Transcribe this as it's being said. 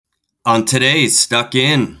On today's Stuck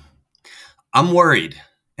In, I'm worried,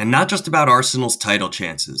 and not just about Arsenal's title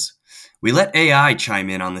chances. We let AI chime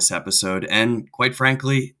in on this episode, and quite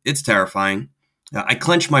frankly, it's terrifying. I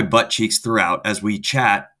clench my butt cheeks throughout as we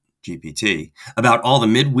chat, GPT, about all the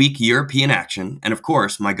midweek European action, and of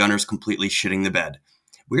course, my gunner's completely shitting the bed.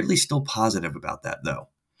 Weirdly still positive about that, though.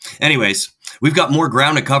 Anyways, we've got more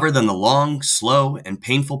ground to cover than the long, slow, and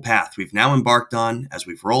painful path we've now embarked on as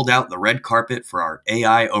we've rolled out the red carpet for our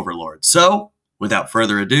AI overlord. So, without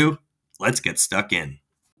further ado, let's get stuck in.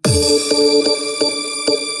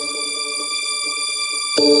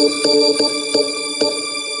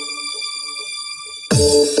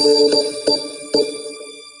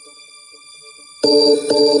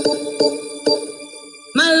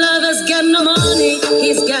 My lover's got no money,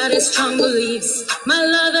 he's got his strong beliefs. My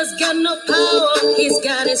lover's got no power, he's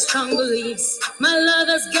got his strong beliefs. My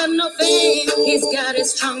lover's got no fame, he's got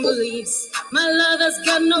his strong beliefs. My lover's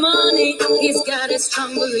got no money, he's got his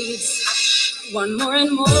strong beliefs. Want more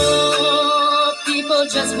and more, people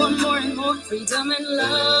just want more and more freedom and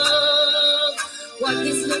love. What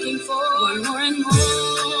he's looking for, want more and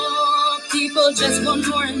more, people just want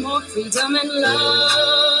more and more freedom and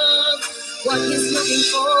love. What he's looking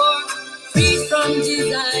for, freed from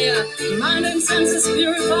desire, mind and senses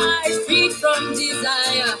purified, freed from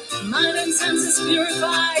desire, mind and senses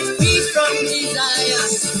purified, freed from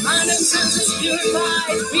desire, mind and senses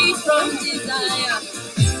purified, freed from desire.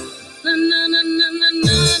 Na na na na na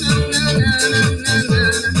na na na na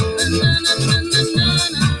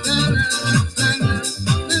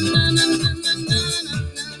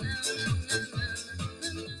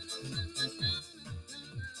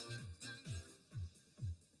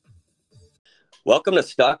Welcome to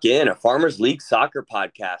Stuck In, a Farmers League soccer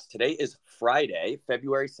podcast. Today is Friday,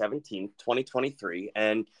 February 17th, 2023,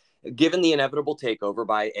 and given the inevitable takeover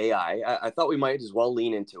by AI, I thought we might as well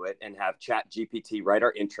lean into it and have ChatGPT write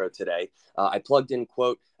our intro today. I plugged in,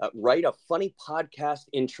 quote, write a funny podcast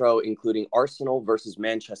intro including Arsenal versus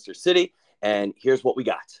Manchester City, and here's what we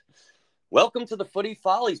got. Welcome to the Footy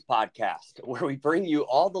Follies podcast, where we bring you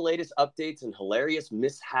all the latest updates and hilarious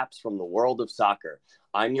mishaps from the world of soccer.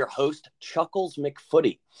 I'm your host, Chuckles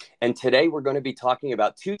McFooty, and today we're going to be talking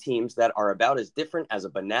about two teams that are about as different as a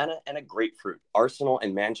banana and a grapefruit, Arsenal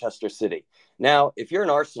and Manchester City. Now, if you're an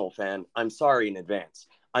Arsenal fan, I'm sorry in advance.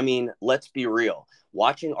 I mean, let's be real.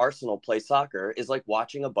 Watching Arsenal play soccer is like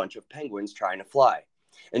watching a bunch of penguins trying to fly.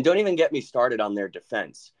 And don't even get me started on their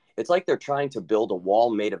defense. It's like they're trying to build a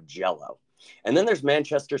wall made of Jell-O. And then there's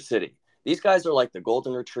Manchester City. These guys are like the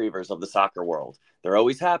golden retrievers of the soccer world. They're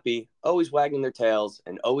always happy, always wagging their tails,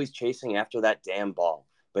 and always chasing after that damn ball.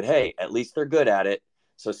 But hey, at least they're good at it.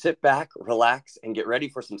 So sit back, relax, and get ready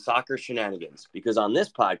for some soccer shenanigans. Because on this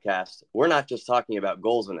podcast, we're not just talking about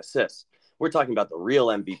goals and assists. We're talking about the real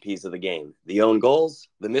MVPs of the game. The own goals,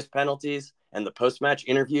 the missed penalties, and the post-match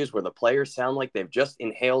interviews where the players sound like they've just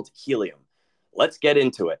inhaled helium. Let's get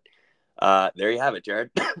into it. There you have it,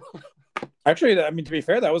 Jared. Actually, I mean, to be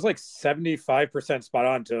fair, that was like 75% spot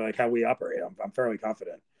on to like how we operate. I'm fairly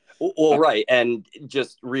confident. Well, right. And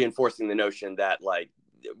just reinforcing the notion that like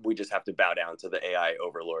we just have to bow down to the AI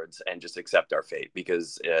overlords and just accept our fate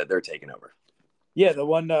because they're taking over. Yeah, the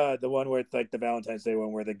one where it's like the Valentine's Day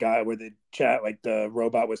one where the chat, like the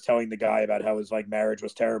robot was telling the guy about how his like marriage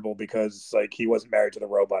was terrible because like he wasn't married to the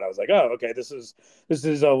robot. I was like, oh, okay, this is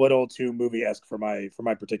a little too movie-esque for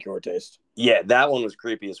my particular taste. Yeah, that one was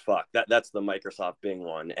creepy as fuck. That's the Microsoft Bing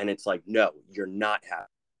one, and it's like, no, you're not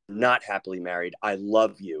happily married. I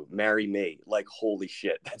love you. Marry me. Like, holy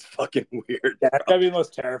shit, that's fucking weird. That's gotta be the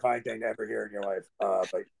most terrifying thing to ever hear in your life.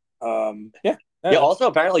 Yeah. Yeah. Also,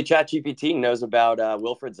 apparently, ChatGPT knows about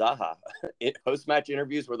Wilfred Zaha. Post-match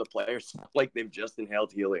interviews where the players sound like they've just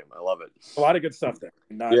inhaled helium. I love it. A lot of good stuff there.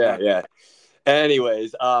 Yeah.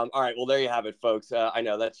 Anyways, all right. Well, there you have it, folks. I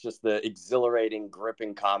know that's just the exhilarating,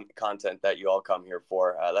 gripping content that you all come here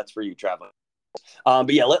for. That's for you, traveling.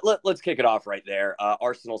 But yeah, let's kick it off right there.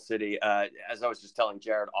 Arsenal City, as I was just telling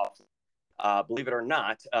Jared off. Believe it or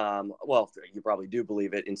not, well, you probably do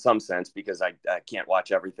believe it in some sense because I can't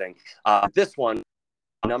watch everything. This one,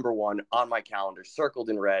 number one on my calendar, circled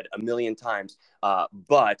in red a million times,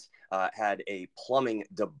 but had a plumbing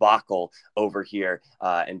debacle over here.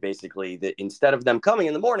 And basically, instead of them coming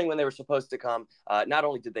in the morning when they were supposed to come, not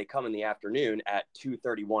only did they come in the afternoon at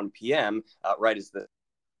 2:31 p.m., right as the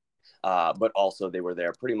but also they were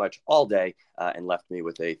there pretty much all day and left me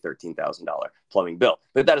with a $13,000 plumbing bill.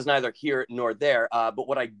 But that is neither here nor there. But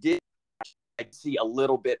what I did see a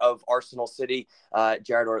little bit of Arsenal City,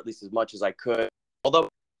 Jared, or at least as much as I could. Although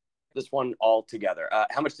this one all together.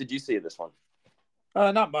 How much did you see of this one?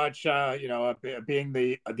 Not much. Being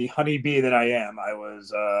the honeybee that I am, I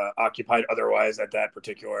was occupied otherwise at that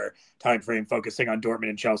particular time frame, focusing on Dortmund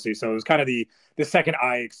and Chelsea. So it was kind of the second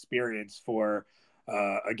eye experience for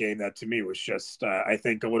a game that to me was just, I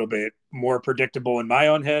think, a little bit more predictable in my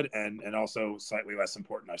own head, and also slightly less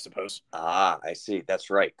important, I suppose. Ah, I see. That's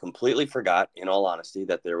right. Completely forgot, in all honesty,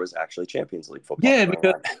 that there was actually Champions League football Yeah, going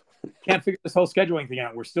because on. can't figure this whole scheduling thing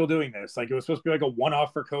out. We're still doing this. Like, it was supposed to be like a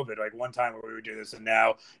one-off for COVID, like one time where we would do this, and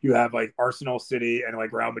now you have like Arsenal, City, and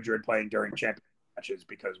like Real Madrid playing during Champions matches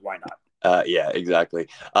because why not? Yeah, exactly.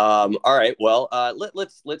 All right. Well,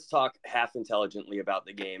 let's talk half intelligently about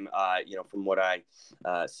the game. From what I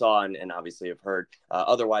saw and obviously have heard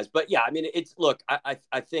otherwise. But yeah, I mean, it's look.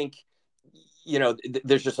 I think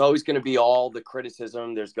there's just always going to be all the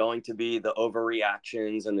criticism. There's going to be the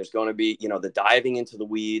overreactions, and there's going to be the diving into the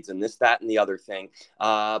weeds and this, that, and the other thing.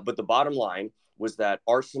 But the bottom line was that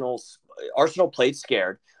Arsenal played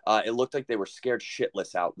scared. It looked like they were scared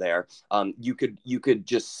shitless out there. You could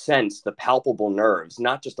just sense the palpable nerves,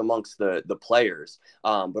 not just amongst the players,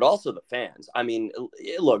 but also the fans. I mean,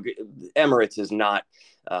 look, Emirates is not.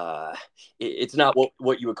 It's not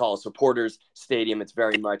what you would call a supporters stadium. It's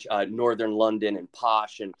very much northern London and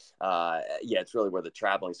posh, and it's really where the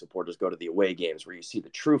traveling supporters go to the away games, where you see the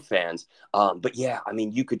true fans. But yeah, I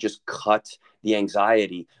mean, you could just cut the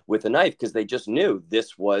anxiety with a knife because they just knew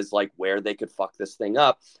this was like where they could fuck this thing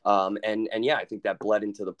up. And yeah, I think that bled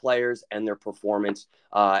into the players and their performance.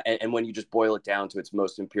 And when you just boil it down to its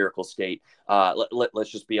most empirical state,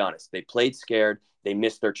 let's just be honest. They played scared. They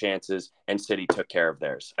missed their chances, and City took care of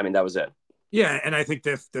theirs. I mean, that was it. Yeah, and I think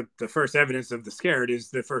the first evidence of the scared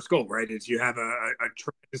is the first goal, right? Is you have a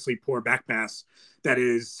tremendously poor back pass that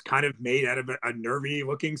is kind of made out of a nervy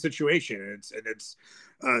looking situation. It's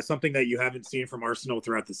something that you haven't seen from Arsenal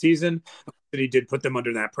throughout the season. City did put them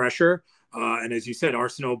under that pressure, and as you said,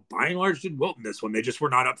 Arsenal by and large did wilt in this one. They just were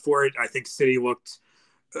not up for it. I think City looked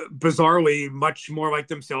bizarrely much more like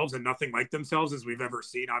themselves and nothing like themselves as we've ever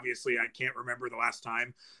seen. Obviously, I can't remember the last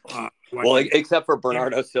time. Well, except for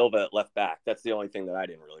Bernardo Silva at left back. That's the only thing that I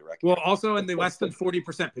didn't really recognize. Well, also in the less than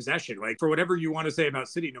 40% possession, like for whatever you want to say about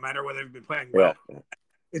City, no matter whether they've been playing well,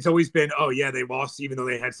 it's always been, oh yeah, they lost even though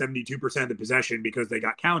they had 72% of the possession because they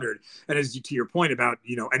got countered. And as to your point about,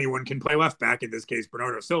 anyone can play left back, in this case,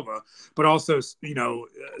 Bernardo Silva, but also,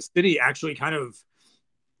 City actually kind of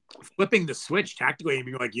flipping the switch tactically and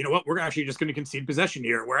being like, you know what, we're actually just going to concede possession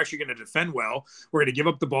here. We're actually going to defend well. We're going to give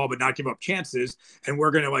up the ball, but not give up chances. And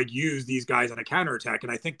we're going to use these guys on a counterattack.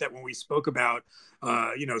 And I think that when we spoke about,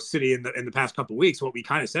 City in the past couple of weeks, what we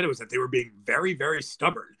kind of said was that they were being very, very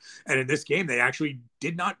stubborn. And in this game, they actually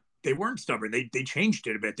they weren't stubborn. They changed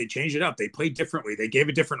it a bit. They changed it up. They played differently. They gave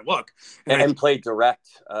a different look. And played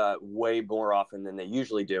direct way more often than they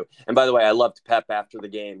usually do. And by the way, I loved Pep after the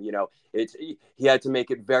game. He had to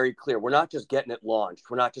make it very clear. We're not just getting it launched.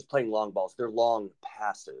 We're not just playing long balls. They're long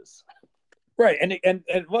passes. Right. And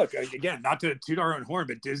look, again, not to toot our own horn,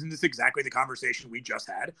 but isn't this exactly the conversation we just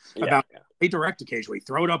had about play direct occasionally,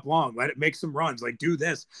 throw it up long, let it make some runs, like do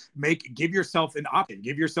this, give yourself an option,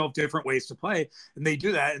 give yourself different ways to play. And they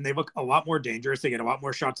do that and they look a lot more dangerous. They get a lot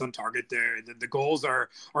more shots on target there. The goals are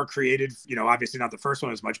created, obviously not the first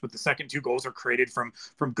one as much, but the second two goals are created from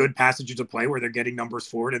good passages of play where they're getting numbers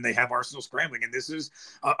forward and they have Arsenal scrambling. And this is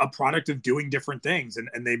a product of doing different things.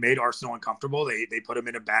 And they made Arsenal uncomfortable. They put them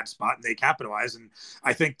in a bad spot and they capitalized. And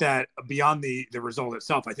I think that beyond the result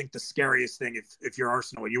itself, I think the scariest thing, if you're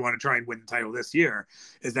Arsenal and you want to try and win the title this year,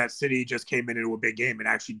 is that City just came into a big game and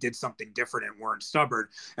actually did something different and weren't stubborn.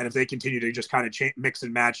 And if they continue to just kind of mix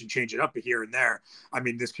and match and change it up here and there, I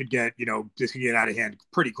mean, this could get out of hand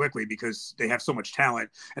pretty quickly because they have so much talent.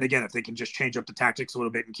 And again, if they can just change up the tactics a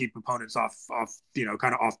little bit and keep opponents off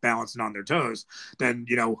kind of off balance and on their toes, then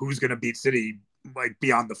who's going to beat City like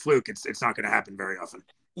beyond the fluke? It's not going to happen very often.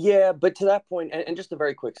 Yeah, but to that point, and just a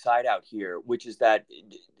very quick side out here, which is that,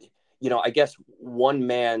 I guess one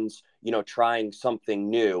man's, trying something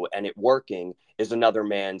new and it working is another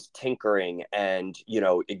man's tinkering and,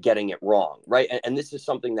 getting it wrong, right? And this is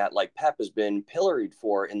something that like Pep has been pilloried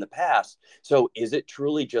for in the past. So is it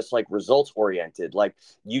truly just like results oriented? Like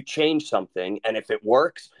you change something and if it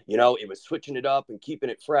works, it was switching it up and keeping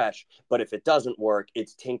it fresh. But if it doesn't work,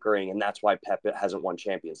 it's tinkering. And that's why Pep hasn't won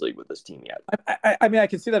Champions League with this team yet. I mean, I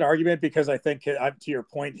can see that argument because I think to your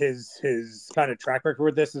point, his kind of track record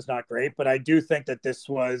with this is not great, but I do think that this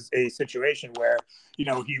was a situation where, you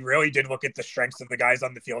know, he really did look at the strengths of the guys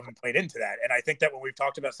on the field and played into that. And I think that when we've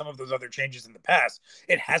talked about some of those other changes in the past,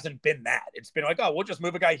 it hasn't been that. It's been like, oh, we'll just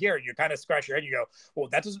move a guy here. And you kind of scratch your head and you go, well,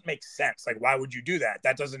 that doesn't make sense. Like, why would you do that?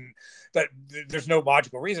 There's no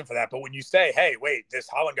logical reason for that. But when you say, hey, wait, this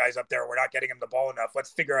Holland guy's up there, we're not getting him the ball enough,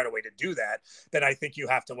 let's figure out a way to do that, then I think you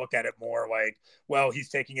have to look at it more like, well, he's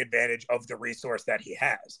taking advantage of the resource that he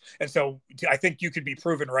has. And so I think you could be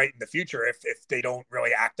proven right in the future if they don't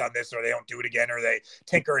really act on this, or they don't do it again, or they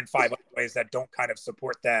tinker in 5 other ways that don't kind of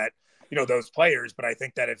support that, you know, those players. But I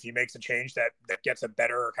think that if he makes a change that gets a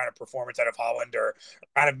better kind of performance out of Holland, or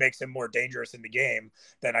kind of makes him more dangerous in the game,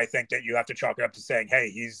 then I think that you have to chalk it up to saying, hey,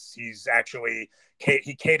 he's actually,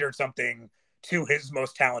 he catered something to his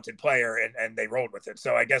most talented player, and they rolled with it.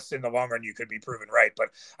 So I guess in the long run, you could be proven right. But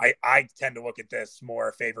I tend to look at this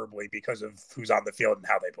more favorably because of who's on the field and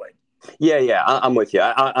how they played. Yeah, I'm with you.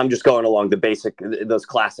 I'm just going along those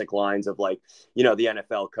classic lines of, like, you know, the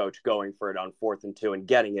NFL coach going for it on 4th and 2 and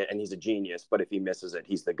getting it, and he's a genius. But if he misses it,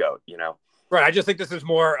 he's the GOAT, you know? Right. I just think this is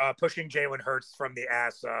more pushing Jalen Hurts from the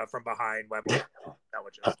ass from behind.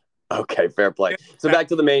 Okay, fair play. So back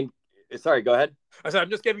to the main. Sorry, go ahead. I said I'm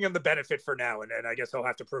just giving him the benefit for now, and I guess he'll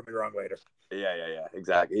have to prove me wrong later. Yeah,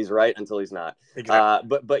 exactly. He's right until he's not.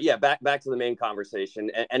 Exactly. But yeah, back to the main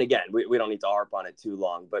conversation. And again, we don't need to harp on it too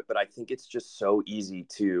long, but I think it's just so easy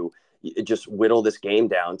to just whittle this game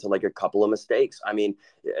down to like a couple of mistakes. I mean,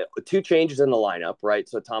 2 changes in the lineup, right?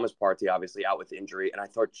 So Thomas Partey obviously out with injury, and I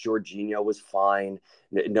thought Jorginho was fine.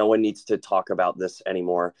 No one needs to talk about this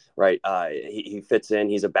anymore, right? He fits in.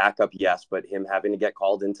 He's a backup, yes, but him having to get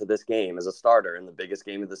called into this game as a starter in the biggest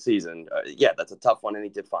game of the season, yeah, that's a tough one, and he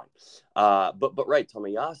did fine. But right,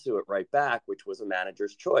 Tomiyasu at right back, which was a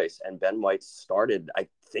manager's choice, and Ben White started, I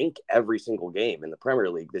think, every single game in the Premier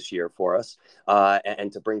League this year for us,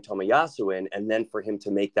 and to bring Tomiyasu in, and then for him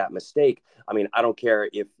to make that mistake. I mean, I don't care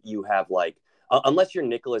if you have, like, unless you're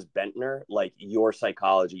Nicholas Bentner, like, your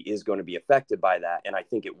psychology is going to be affected by that. And I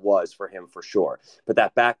think it was for him for sure. But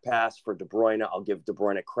that back pass for De Bruyne, I'll give De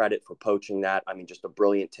Bruyne credit for poaching that. I mean, just a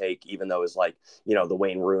brilliant take, even though it's like, you know, the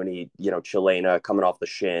Wayne Rooney, you know, Chilena coming off the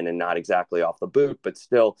shin and not exactly off the boot, but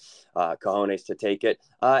still cojones to take it.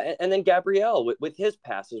 And then Gabriel with his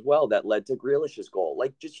pass as well, that led to Grealish's goal.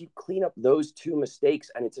 Like, just you clean up those 2 mistakes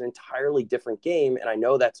and it's an entirely different game. And I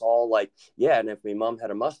know that's all like, yeah, and if my mom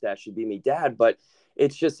had a mustache, she'd be me dad. But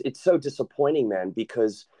it's so disappointing, man,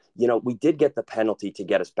 because, you know, we did get the penalty to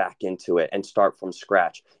get us back into it and start from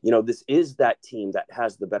scratch. You know, this is that team that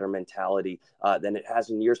has the better mentality than it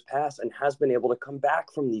has in years past and has been able to come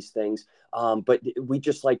back from these things. But we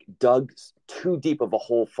just, like, dug too deep of a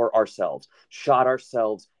hole for ourselves, shot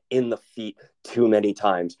ourselves in the feet too many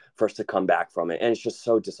times for us to come back from it. And it's just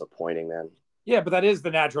so disappointing, man. Yeah, but that is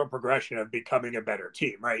the natural progression of becoming a better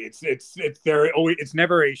team, right? It's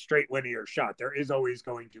never a straight linear shot. There is always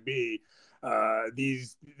going to be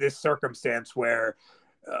this circumstance where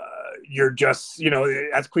you're just, you know,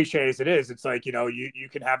 as cliche as it is, it's like, you know, you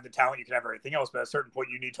can have the talent, you can have everything else, but at a certain point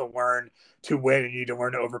you need to learn to win and you need to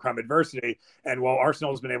learn to overcome adversity. And while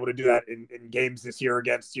Arsenal has been able to do that in games this year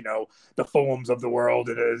against, you know, the Fulhams of the world,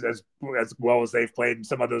 and as well as they've played in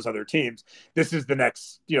some of those other teams, this is the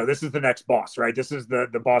next boss, right? This is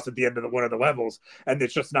the boss at the end of one of the levels, and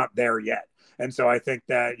it's just not there yet. And so I think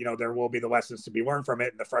that, you know, there will be the lessons to be learned from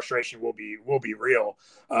it, and the frustration will be real.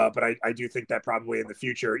 But I do think that probably in the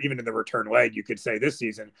future, even in the return leg, you could say this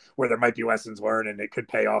season, where there might be lessons learned and it could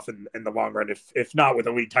pay off in the long run, if not with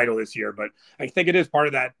a league title this year. But I think it is part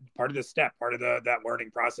of that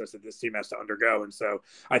learning process that this team has to undergo. And so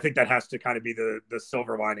I think that has to kind of be the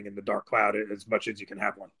silver lining in the dark cloud, as much as you can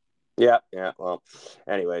have one. Yeah. Well,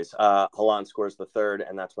 anyways, Haaland scores the 3rd,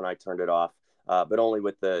 and that's when I turned it off. But only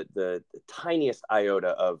with the tiniest iota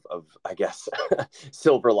of I guess,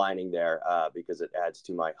 silver lining there, because it adds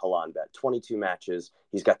to my Haaland bet. 22 matches,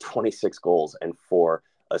 he's got 26 goals and 4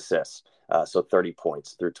 assists. So 30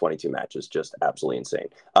 points through 22 matches, just absolutely insane.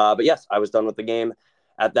 But yes, I was done with the game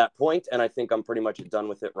at that point, and I think I'm pretty much done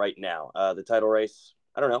with it right now. The title race,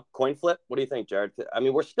 I don't know, coin flip? What do you think, Jared? I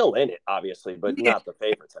mean, we're still in it, obviously, but not the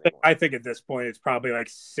favorites anymore. I think at this point, it's probably like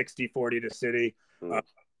 60-40 to City.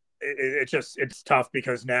 It's tough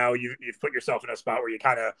because now you've put yourself in a spot where you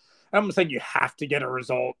kind of, I'm not saying you have to get a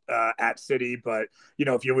result at City, but, you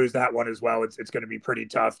know, if you lose that one as well, it's going to be pretty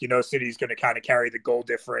tough. You know, City's going to kind of carry the goal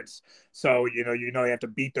difference. So, you know, you have to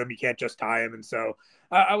beat them. You can't just tie them. And so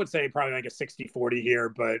I would say probably like a 60-40 here,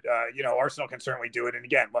 but Arsenal can certainly do it. And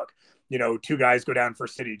again, look, two guys go down for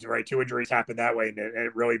City, right? Two injuries happen that way, and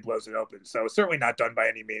it really blows it open. So certainly not done by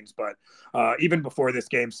any means. But even before this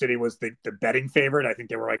game, City was the betting favorite. I think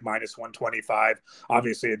they were like minus 125.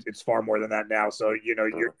 Obviously, it's far more than that now. So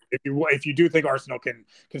if you do think Arsenal can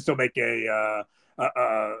still make a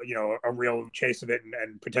real chase of it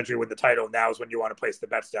and potentially win the title, now is when you want to place the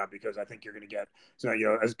bets down, because I think you're going to get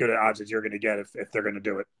as good odds as you're going to get if they're going to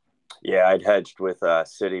do it. Yeah, I'd hedged with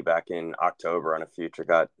City back in October on a future,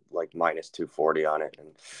 got like minus 240 on it, and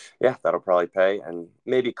yeah, that'll probably pay and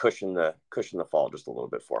maybe cushion the fall just a little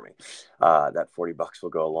bit for me. That $40 will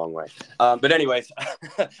go a long way. But anyways,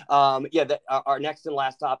 our next and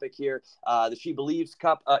last topic here, the She Believes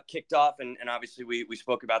Cup kicked off, and obviously we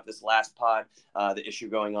spoke about this last pod, the issue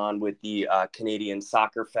going on with the Canadian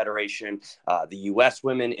Soccer Federation, the U.S.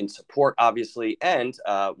 women in support, obviously, and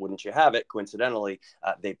wouldn't you have it, coincidentally,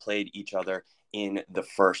 they played each other in the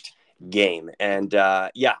first game. And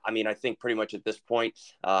I think pretty much at this point,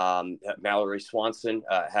 Mallory Swanson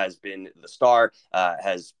has been the star,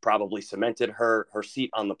 has probably cemented her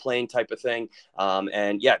seat on the plane type of thing.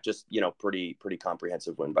 Pretty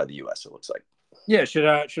comprehensive win by the U.S. it looks like. Yeah,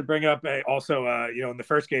 should bring up in the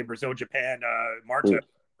first game, Brazil Japan, Marta.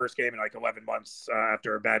 First game in like 11 months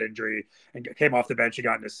after a bad injury, and came off the bench and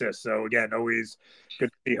got an assist. So again, always good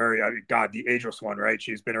to see her. I mean, God, the ageless one, right?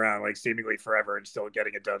 She's been around like seemingly forever and still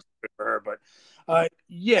getting it done. Good for her. But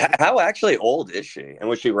how actually old is she? And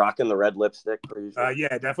was she rocking the red lipstick? Yeah,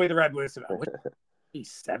 definitely the red lipstick.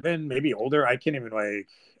 7, maybe older. I can't even like.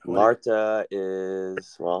 Marta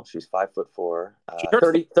is, well, she's 5'4",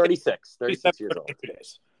 36 years old.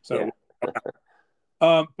 So. Yeah.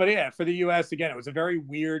 But yeah, for the U.S., again, it was a very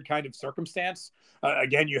weird kind of circumstance.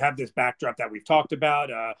 Again, you have this backdrop that we've talked about.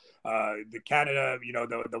 The Canada,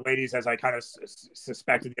 the ladies, as I kind of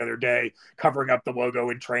suspected the other day, covering up the logo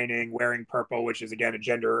in training, wearing purple, which is, again, a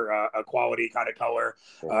gender equality kind of color.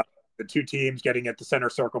 The two teams getting at the center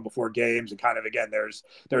circle before games, and kind of, again, there's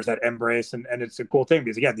that embrace, and it's a cool thing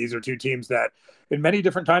because, again, these are two teams that in many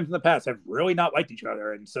different times in the past have really not liked each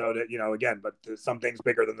other. And so that, again, but something's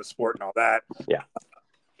bigger than the sport and all that. Yeah.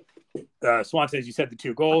 Swanson, as you said, the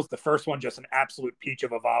 2 goals. The first one, just an absolute peach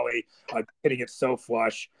of a volley, hitting it so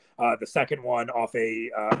flush. The second one off a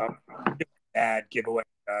bad giveaway,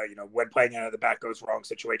 when playing out of the back goes wrong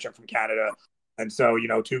situation from Canada. And so,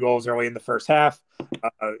 2 goals early in the first half.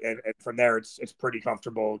 And from there, it's pretty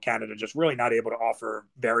comfortable. Canada just really not able to offer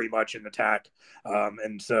very much in attack.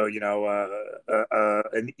 And so,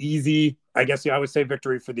 an easy, I guess I would say,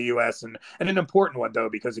 victory for the U.S. and an important one, though,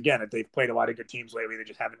 because, again, they've played a lot of good teams lately. They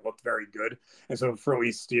just haven't looked very good. And so for at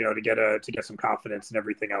least, to get some confidence and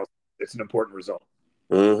everything else, it's an important result.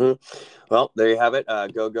 Mm-hmm. Well, there you have it.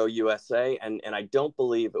 Go USA. And I don't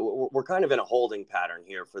believe we're kind of in a holding pattern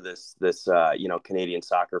here for this Canadian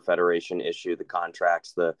Soccer Federation issue, the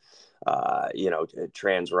contracts, the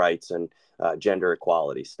trans rights and gender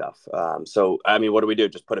equality stuff. So, I mean, what do we do?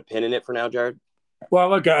 Just put a pin in it for now, Jared? Well,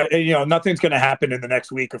 look, nothing's going to happen in the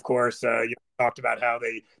next week, of course. You talked about how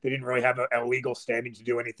they didn't really have a legal standing to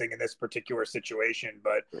do anything in this particular situation.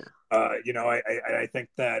 But, I think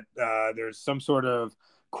that there's some sort of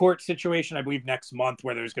court situation, I believe, next month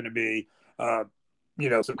where there's going to be,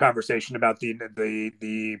 some conversation about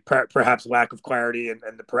the perhaps lack of clarity and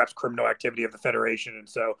the perhaps criminal activity of the federation. And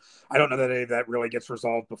so I don't know that any of that really gets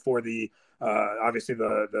resolved before obviously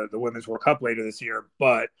the Women's World Cup later this year,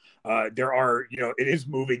 but there are, it is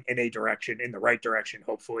moving in the right direction,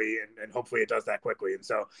 hopefully, and hopefully it does that quickly. And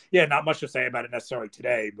so, yeah, not much to say about it necessarily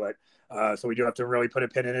today, but so we do have to really put a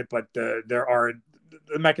pin in it, but the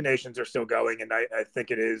machinations are still going, and I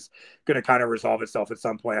think it is going to kind of resolve itself at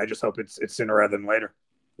some point. I just hope it's sooner rather than later.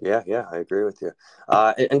 Yeah, I agree with you.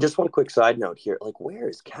 And just one quick side note here, like, where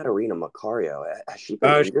is Catarina Macario? Has she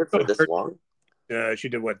been injured for this long? She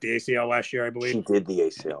did the ACL last year, I believe. She did the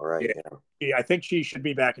ACL, right? Yeah. I think she should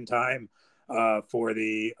be back in time for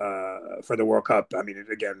the World Cup. I mean,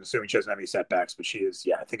 again, assuming she doesn't have any setbacks, but she is.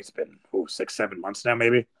 Yeah, I think it's been 6-7 months now,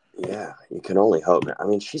 maybe. Yeah, you can only hope. I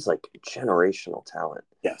mean, she's like generational talent.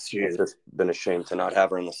 Yes, she is. It's just been a shame to not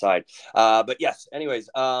have her on the side. But yes, anyways,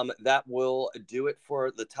 that will do it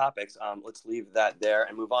for the topics. Let's leave that there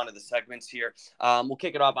and move on to the segments here. We'll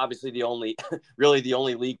kick it off. Obviously, the only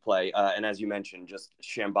league play, and as you mentioned, just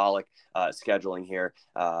shambolic scheduling here.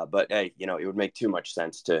 But hey, it would make too much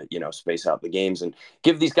sense to space out the games and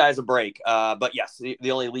give these guys a break. But yes,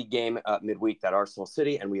 the only league game midweek, that Arsenal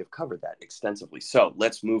City, and we have covered that extensively. So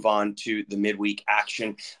let's move on to the midweek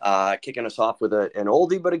action. Kicking us off with an oldie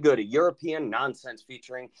oldie but a goodie, European nonsense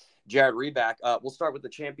featuring Jared Reback. We'll start with the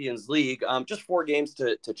Champions League. Just 4 games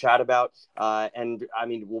to chat about. And I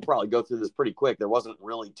mean, we'll probably go through this pretty quick. There wasn't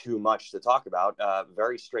really too much to talk about.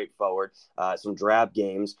 Very straightforward. Some drab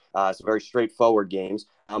games, some very straightforward games.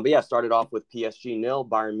 But yeah, started off with PSG 0,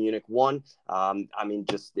 Bayern Munich 1. I mean,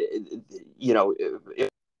 just,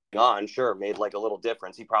 on, sure, made like a little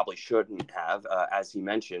difference. He probably shouldn't have, as he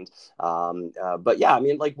mentioned. But yeah, I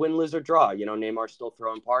mean, like win, lose, or draw. Neymar's still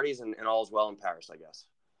throwing parties, and all's well in Paris, I guess.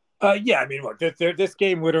 Yeah, I mean, look, this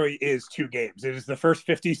game literally is 2 games. It is the first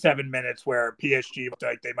 57 minutes where PSG looked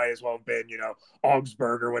like they might as well have been,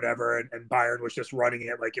 Augsburg or whatever, and Bayern was just running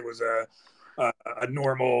it like it was a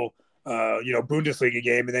normal, Bundesliga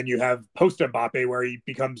game. And then you have post Mbappe where he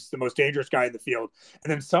becomes the most dangerous guy in the field.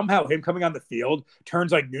 And then somehow him coming on the field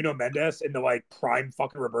turns like Nuno Mendes into like prime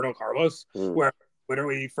fucking Roberto Carlos, where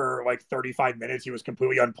literally for like 35 minutes he was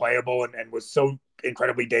completely unplayable and was so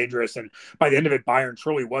incredibly dangerous. And by the end of it, Bayern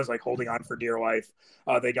truly was like holding on for dear life.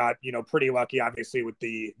 They got pretty lucky, obviously, with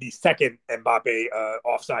the second Mbappe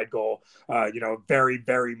offside goal. Very,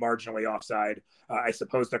 very marginally offside. I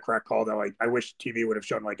suppose the correct call, though. I wish TV would have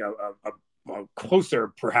shown like a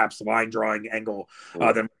closer, perhaps, line drawing angle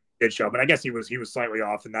than did show. But I guess he was slightly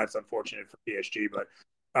off, and that's unfortunate for PSG. But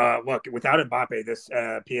look, without Mbappe, this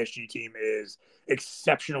PSG team is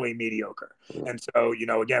exceptionally mediocre. And so,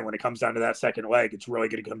 again, when it comes down to that second leg, it's really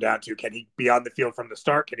going to come down to, can he be on the field from the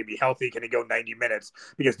start? Can he be healthy? Can he go 90 minutes?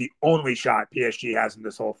 Because the only shot PSG has in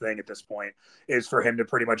this whole thing at this point is for him to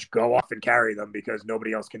pretty much go off and carry them, because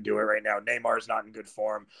nobody else can do it right now. Neymar's not in good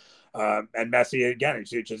form. And Messi, again, it's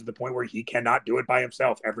just the point where he cannot do it by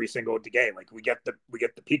himself every single game. Like we get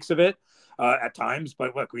the peaks of it at times,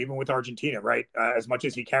 but look, even with Argentina, right? As much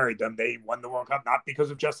as he carried them, they won the World Cup not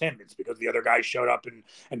because of just him. It's because the other guys showed up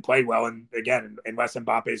and played well. And again, unless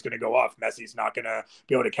Mbappe is going to go off, Messi's not going to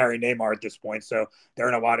be able to carry Neymar at this point. So they're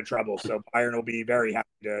in a lot of trouble. So Bayern will be very happy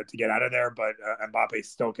to get out of there, but Mbappe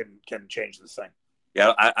still can change this thing.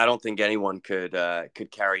 Yeah, I don't think anyone could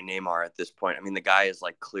carry Neymar at this point. I mean, the guy is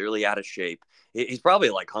like clearly out of shape. He's probably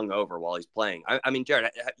like hungover while he's playing. I mean, Jared,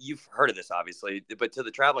 you've heard of this obviously, but to the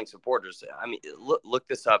traveling supporters, I mean, look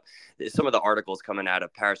this up. Some of the articles coming out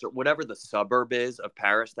of Paris or whatever the suburb is of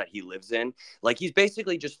Paris that he lives in, like he's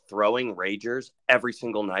basically just throwing ragers every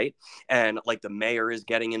single night, and like the mayor is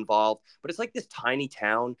getting involved. But it's like this tiny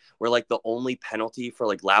town where like the only penalty for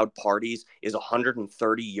like loud parties is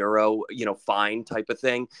 €130, fine type of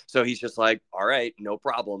thing. So he's just like, all right, no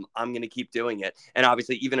problem. I'm going to keep doing it. And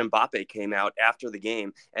obviously even Mbappe came out after the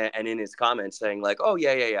game and in his comments saying like, oh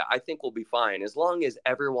yeah, I think we'll be fine as long as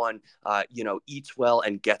everyone, eats well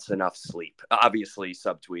and gets enough sleep. Obviously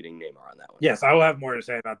subtweeting Neymar on that one. Yes, I will have more to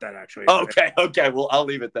say about that actually. Okay. Well, I'll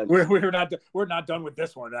leave it then. We're not done with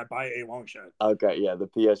this one. That by a long shot. Okay, yeah, the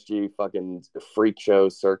PSG fucking freak show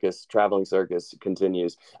circus, traveling circus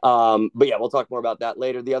continues. But yeah, we'll talk more about that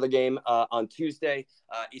later. The other game on Tuesday,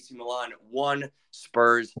 AC Milan 1,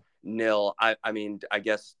 Spurs 0. I mean, I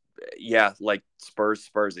guess, yeah, like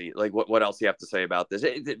Spursy. Like, what else do you have to say about this?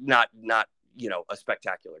 Not a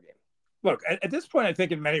spectacular game. Look, at this point, I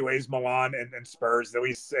think in many ways, Milan and Spurs, at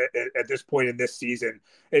least at this point in this season,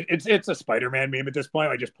 it's a Spider-Man meme at this point.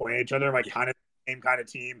 Like just pointing at each other, like kind of same kind of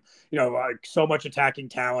team. Like so much attacking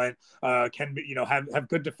talent, can be, have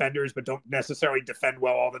good defenders, but don't necessarily defend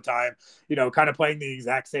well all the time. Kind of playing the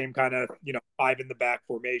exact same kind of 5 in the back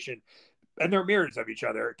formation, and they're mirrors of each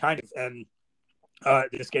other, kind of. And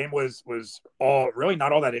this game was all really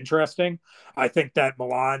not all that interesting. I think that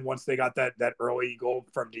Milan, once they got that early goal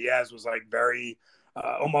from Diaz, was like very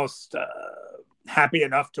almost happy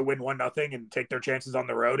enough to win 1-0 and take their chances on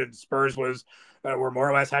the road. And Spurs were more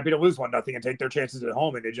or less happy to lose 1-0 and take their chances at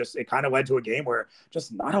home. And it kind of led to a game where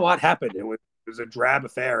just not a lot happened. It was a drab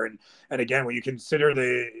affair. And again, when you consider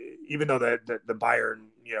even though the Bayern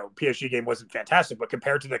PSG game wasn't fantastic, but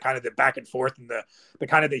compared to the kind of the back and forth and the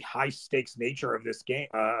kind of the high stakes nature of this game,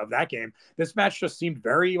 this match just seemed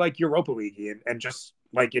very like Europa League and just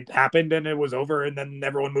like it happened and it was over, and then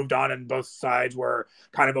everyone moved on and both sides were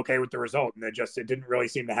kind of okay with the result, and it didn't really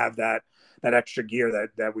seem to have that extra gear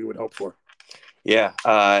that we would hope for. Yeah,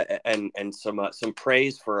 and some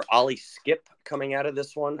praise for Ollie Skip coming out of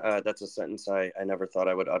this one. That's a sentence I never thought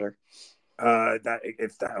I would utter.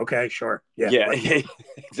 Okay, sure. Yeah,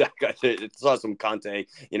 exactly. I saw some Conte,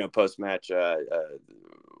 post match,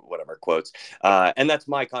 whatever quotes. And that's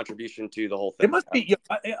my contribution to the whole thing. It must be,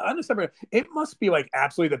 honestly, it must be like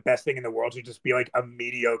absolutely the best thing in the world to just be like a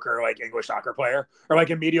mediocre like English soccer player, or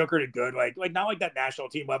like a mediocre to good, like not like that national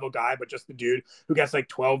team level guy, but just the dude who gets like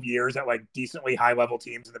 12 years at like decently high level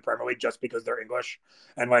teams in the Premier League just because they're English.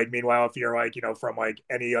 And like meanwhile, if you're like, from like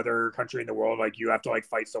any other country in the world, like you have to like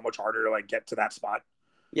fight so much harder to like get to that spot.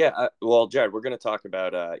 Yeah, well, Jared, we're going to talk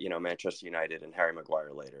about Manchester United and Harry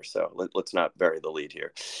Maguire later, so let's not bury the lead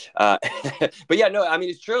here. But yeah, no, I mean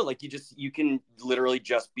it's true. Like you can literally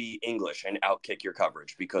just be English and outkick your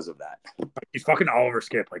coverage because of that. He's fucking Oliver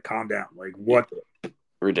Skip. Like, calm down. Like, what?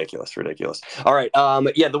 Ridiculous. All right.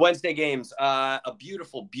 The Wednesday games. A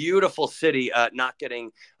beautiful city. Not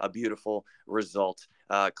getting a beautiful result.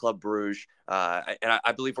 Club Brugge. And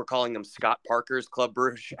I believe we're calling them Scott Parker's Club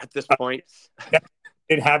Brugge at this point.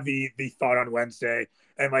 Did have the thought on Wednesday,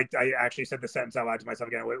 and like I actually said the sentence out loud to myself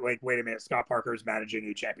again. Wait a minute, Scott Parker is managing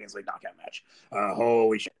a Champions League knockout match.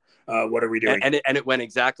 Holy shit! What are we doing? And it went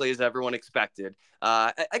exactly as everyone expected.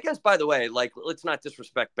 I guess, by the way, like let's not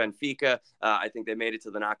disrespect Benfica. I think they made it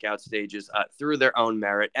to the knockout stages through their own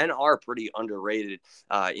merit and are pretty underrated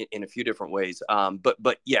in a few different ways.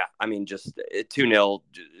 But yeah, I mean, just 2-0,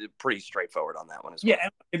 pretty straightforward on that one as well. Yeah,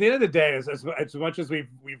 at the end of the day, as much as we've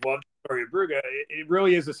loved the story of Brugge, it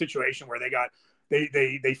really is a situation where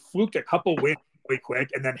they fluked a couple wins really quick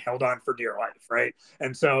and then held on for dear life, right?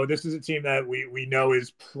 And so this is a team that we know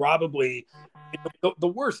is probably the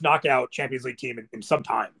worst knockout Champions League team in some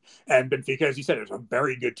time. And Benfica, as you said, is a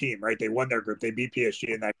very good team, right? They won their group. They beat PSG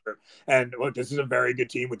in that group. And look, this is a very good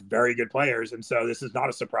team with very good players. And so this is not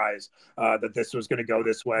a surprise that this was going to go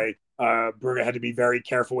this way. Brugge had to be very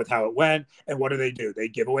careful with how it went. And what do? They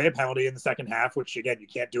give away a penalty in the second half, which, again, you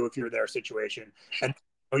can't do if you're their situation. And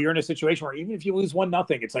you're in a situation where even if you lose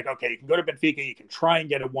 1-0, it's like, okay, you can go to Benfica, you can try and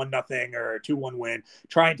get a 1-0 or a 2-1 win,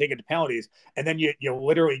 try and take it to penalties, and then you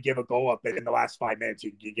literally give a goal up in the last 5 minutes.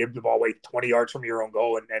 You give the ball away 20 yards from your own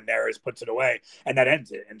goal, and Neres puts it away, and that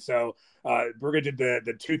ends it. And so Brugge did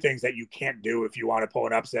the two things that you can't do if you want to pull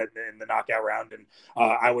an upset in the knockout round, and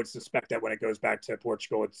I would suspect that when it goes back to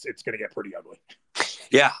Portugal, it's going to get pretty ugly.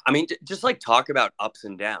 Yeah, I mean, just like talk about ups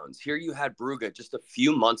and downs. Here you had Brugge just a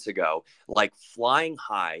few months ago, like flying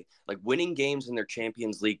high, like winning games in their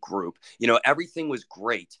Champions League group. Everything was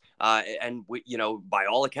great. And by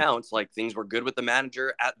all accounts, like things were good with the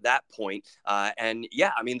manager at that point. And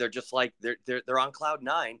yeah, I mean, they're just like, they're on cloud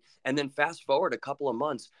 9. And then fast forward a couple of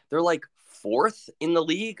months, they're like 4th in the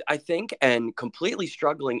league, I think, and completely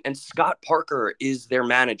struggling. And Scott Parker is their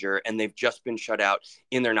manager, and they've just been shut out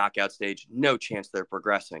in their knockout stage. No chance they're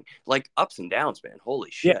progressing. Like ups and downs, man. Holy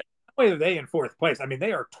shit. Yeah. Are they in 4th place? I mean,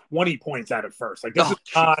 they are 20 points out of first. Like this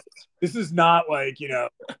is not like,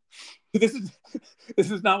 this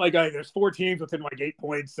is not like there's 4 teams within like 8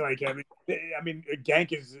 points. Like, I mean,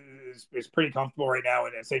 Genk is pretty comfortable right now,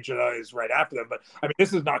 and Saint Gilloise is right after them. But I mean,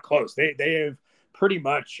 this is not close. They have pretty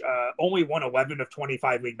much only won 11 of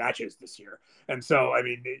 25 league matches this year. And so, I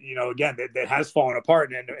mean, again, that has fallen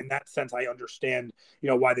apart. And in that sense, I understand,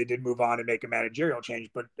 why they did move on and make a managerial change.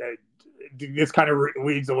 But this kind of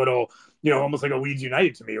leads a little, almost like a Leeds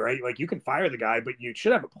United to me, right? Like you can fire the guy, but you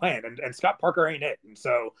should have a plan. And Scott Parker ain't it. And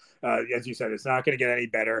so, as you said, it's not going to get any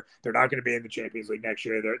better. They're not going to be in the Champions League next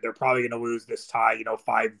year. They're probably going to lose this tie,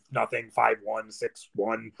 5-0, 5-1,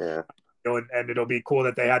 6-1. Yeah. And it'll be cool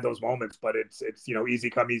that they had those moments, but it's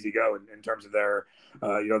easy come, easy go in terms of their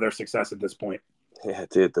their success at this point. Yeah,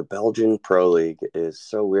 dude, the Belgian Pro League is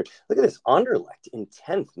so weird. Look at this, Anderlecht in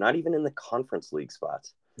 10th, not even in the Conference League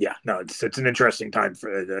spots. Yeah, no, it's an interesting time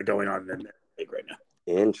for going on in the league right now.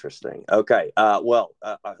 Interesting. Okay.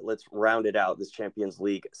 Let's round it out, this Champions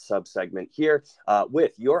League subsegment here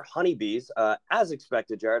with your Honeybees. As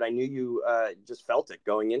expected, Jared, I knew you just felt it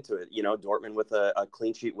going into it. Dortmund with a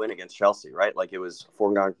clean sheet win against Chelsea, right? Like it was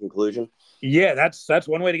foregone conclusion. Yeah, that's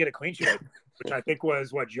one way to get a clean sheet, which I think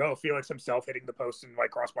was Joe Felix himself hitting the post and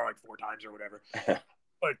crossbar 4 times or whatever.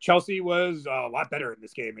 But Chelsea was a lot better in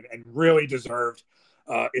this game and really deserved,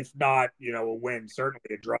 if not, a win, certainly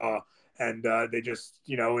a draw. And they just,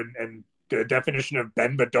 and the definition of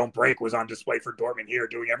bend but don't break was on display for Dortmund here,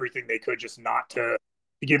 doing everything they could just not to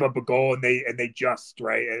give up a goal, and they just,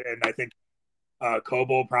 right. And I think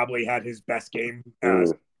Kobel probably had his best game. A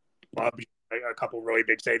couple really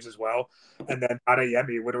big saves as well, and then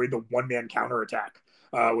Adeyemi literally the one-man counterattack,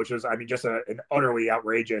 which was, just an utterly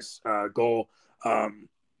outrageous goal. In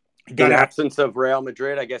absence of Real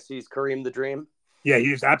Madrid, I guess he's Kareem the Dream. Yeah,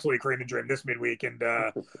 he was absolutely creating the dream this midweek. And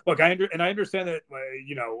look, I understand that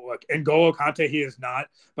look, N'Golo Kante he is not,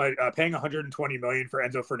 but paying 120 million for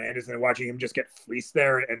Enzo Fernandez and watching him just get fleeced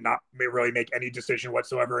there and not really make any decision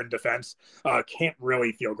whatsoever in defense can't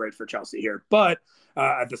really feel great for Chelsea here. But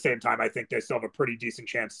at the same time, I think they still have a pretty decent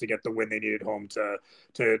chance to get the win they needed home to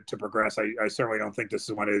progress. I certainly don't think this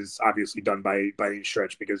one is obviously done by any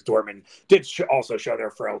stretch because Dortmund did also show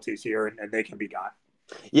their frailties here and they can be got.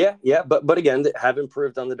 Yeah, but again, they have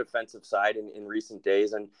improved on the defensive side in recent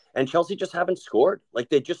days, and Chelsea just haven't scored. Like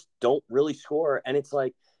they just don't really score, and it's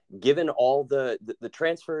like given all the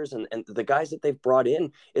transfers and the guys that they've brought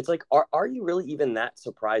in, it's like are you really even that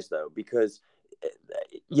surprised though? Because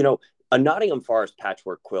you know, a Nottingham Forest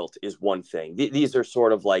patchwork quilt is one thing. These are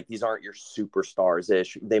sort of like, these aren't your superstars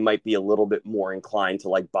ish. They might be a little bit more inclined to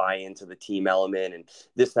like buy into the team element and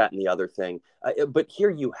this, that, and the other thing. But here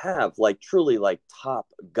you have like truly like top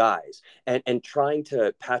guys and trying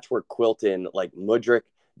to patchwork quilt in like Mudryk,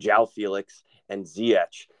 João Felix, and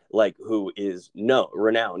Ziyech, like who is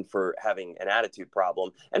renowned for having an attitude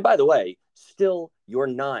problem. And by the way, still your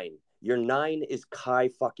nine. Your nine is Kai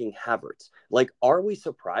fucking Havertz. Like, are we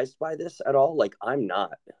surprised by this at all? Like, I'm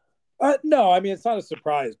not. No, I mean, it's not a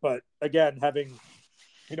surprise. But again, having,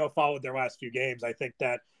 followed their last few games, I think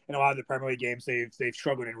that in a lot of the Premier League games they've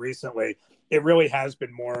struggled in recently, it really has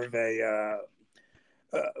been more of a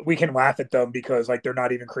we can laugh at them because like they're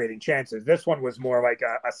not even creating chances. This one was more like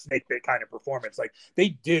a snake bit kind of performance. Like they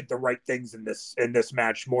did the right things in this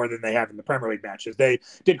match more than they have in the Premier League matches. They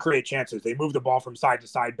did create chances. They moved the ball from side to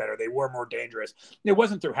side better. They were more dangerous. It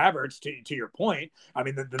wasn't through Havertz to your point. I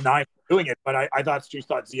mean the nine doing it, but I thought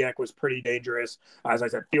Ziyech was pretty dangerous. As I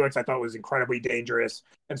said, Felix I thought was incredibly dangerous.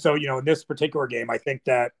 And so in this particular game, I think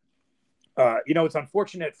that. It's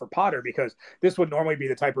unfortunate for Potter because this would normally be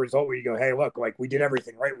the type of result where you go, hey, look, like we did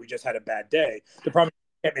everything right. We just had a bad day. The problem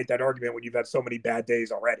is you can't make that argument when you've had so many bad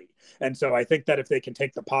days already. And so I think that if they can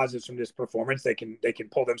take the positives from this performance, they can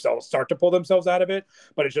start to pull themselves out of it.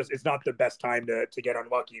 But it's not the best time to get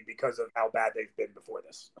unlucky because of how bad they've been before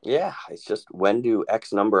this. Yeah, it's just when do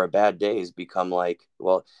X number of bad days become like,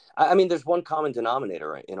 well, I mean, there's one common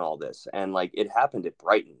denominator in all this. And like it happened at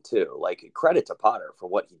Brighton too. Like credit to Potter for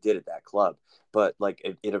what he did at that club. But like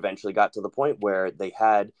it eventually got to the point where they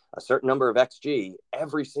had a certain number of XG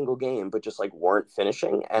every single game, but just like weren't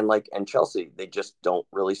finishing. And Chelsea, they just don't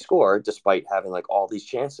really score despite having like all these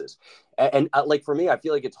chances. And like for me, I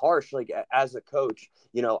feel like it's harsh. Like as a coach,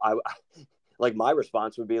 I like my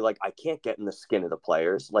response would be like, I can't get in the skin of the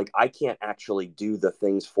players. Like I can't actually do the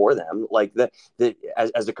things for them. Like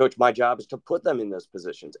as a coach, my job is to put them in those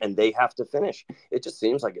positions and they have to finish. It just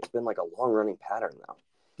seems like it's been like a long running pattern now.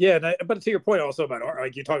 Yeah, but to your point also about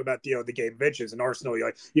like you talk about the game of inches in Arsenal,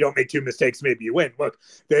 you don't make two mistakes, maybe you win. Look,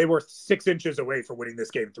 they were 6 inches away from winning this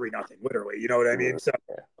game 3-0, literally. You know what I mean? So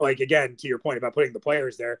like again, to your point about putting the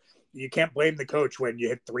players there, you can't blame the coach when you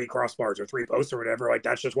hit 3 crossbars or 3 posts or whatever. Like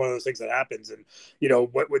that's just one of those things that happens. And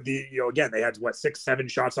what would again they had 6-7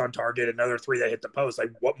 shots on target, another 3 that hit the post. Like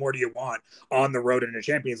what more do you want on the road in a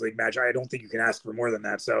Champions League match? I don't think you can ask for more than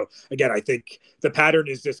that. So again, I think the pattern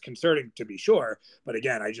is disconcerting to be sure, but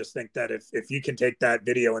again, I just think that if you can take that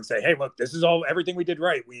video and say, hey, look, this is everything we did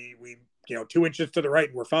right. We 2 inches to the right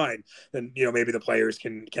and we're fine. Then, maybe the players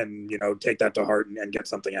can take that to heart and get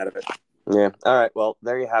something out of it. Yeah. All right. Well,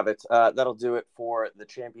 there you have it. That'll do it for the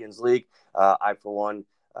Champions League. I, for one,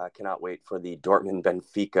 cannot wait for the Dortmund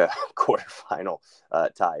Benfica quarterfinal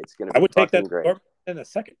tie. It's going to be I would take that great in a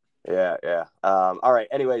second. Yeah. All right.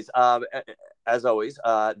 Anyways, as always,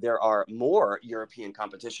 there are more European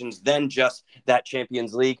competitions than just that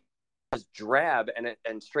Champions League. As drab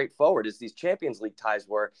and straightforward as these Champions League ties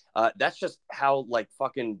were, that's just how like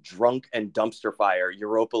fucking drunk and dumpster fire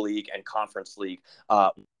Europa League and Conference League.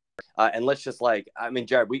 And let's just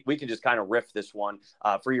Jared, we can just kind of riff this one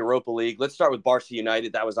for Europa League. Let's start with Barca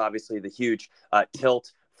United. That was obviously the huge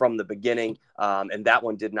tilt from the beginning, and that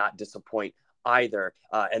one did not disappoint either.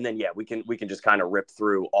 And then we can just kind of rip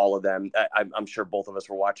through all of them. I'm sure both of us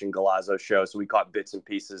were watching Galazzo's show, so we caught bits and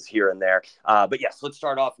pieces here and there. But yes, let's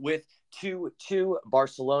start off with 2-2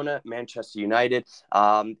 Barcelona, Manchester United.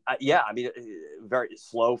 Very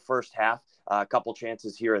slow first half, a couple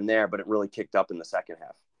chances here and there, but it really kicked up in the second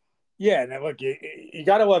half. Yeah, and look, you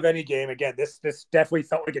got to love any game. Again, this definitely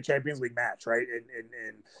felt like a Champions League match, right?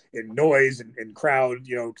 In noise and crowd,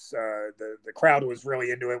 the crowd was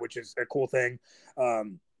really into it, which is a cool thing.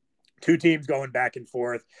 two teams going back and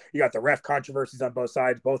forth. You got the ref controversies on both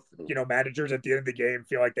sides. Both, managers at the end of the game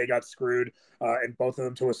feel like they got screwed, and both of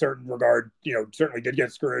them, to a certain regard, certainly did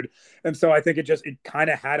get screwed. And so I think it kind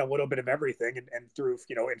of had a little bit of everything. And through,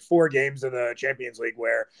 in 4 games of the Champions League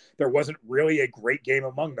where there wasn't really a great game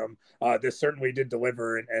among them, this certainly did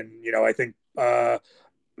deliver. And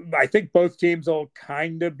I think both teams will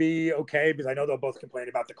kind of be okay, because I know they'll both complain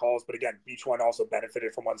about the calls, but again, each one also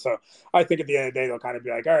benefited from one. So I think at the end of the day, they'll kind of be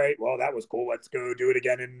like, all right, well, that was cool. Let's go do it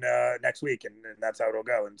again in next week. And that's how it'll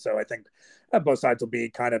go. And so I think both sides will be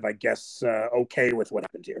kind of, I guess, okay with what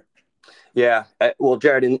happened here. Yeah. Well,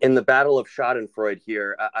 Jared, in the battle of Schadenfreude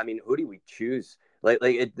here, I mean, who do we choose?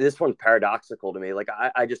 This one's paradoxical to me.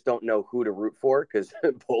 I just don't know who to root for, because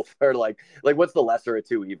both are like what's the lesser of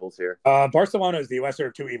two evils here? Barcelona is the lesser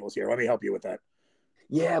of two evils here. Let me help you with that.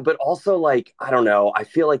 Yeah, but also I don't know. I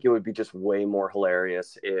feel like it would be just way more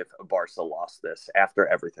hilarious if Barca lost this after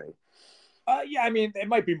everything. Yeah, I mean, it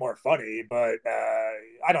might be more funny, but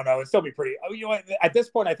I don't know. It'd still be pretty. At this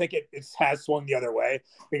point, I think it has swung the other way,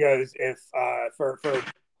 because if for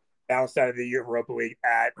balanced out of the Europa League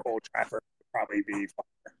at Old Trafford, probably be fun.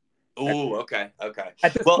 Ooh, okay.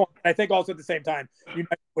 At this point, I think also at the same time,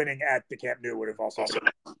 United winning at the Camp Nou would have also.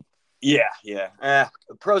 Yeah.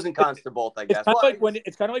 Pros and cons to both, I guess.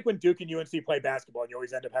 It's kind of like when Duke and UNC play basketball, and you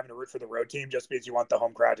always end up having to root for the road team just because you want the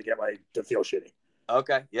home crowd to feel shitty.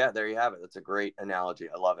 Okay, yeah, there you have it. That's a great analogy.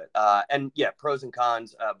 I love it. And yeah, pros and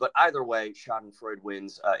cons. But either way, Schadenfreude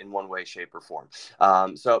wins in one way, shape, or form.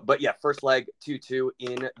 But yeah, first leg 2-2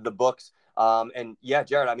 in the books. And yeah,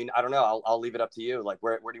 Jared, I mean, I don't know. I'll leave it up to you.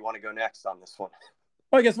 Where do you want to go next on this one?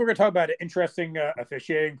 Well, I guess we're going to talk about interesting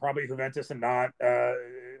officiating, probably Juventus and not.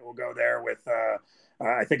 We'll go there with,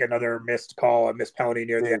 I think, another missed call, a missed penalty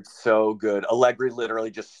near the end. So good. Allegri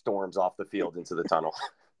literally just storms off the field into the tunnel.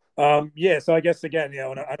 Yeah, so I guess, again,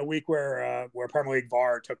 on a week where Premier League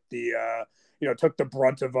VAR took the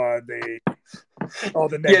brunt of all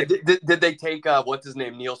the negative. Yeah, did they take what's his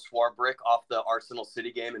name, Neil Swarbrick, off the Arsenal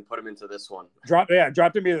City game and put him into this one? Dropped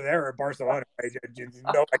him either there or Barcelona. Right?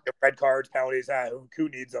 The red cards, penalties. Who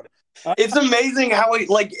needs them? It's amazing how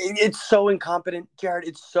it's so incompetent, Jared.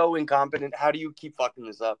 It's so incompetent. How do you keep fucking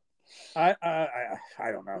this up? I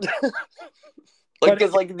don't know.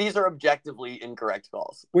 Because these are objectively incorrect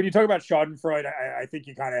calls. When you talk about Schadenfreude, I think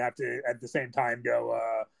you kind of have to at the same time go,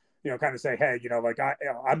 kind of say, hey,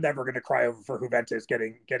 I'm never going to cry over for Juventus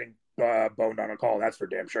getting boned on a call. That's for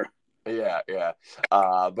damn sure. Yeah.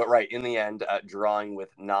 But right, in the end, drawing with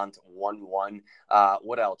Nantes 1-1.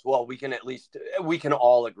 What else? Well, we can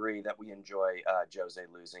all agree that we enjoy Jose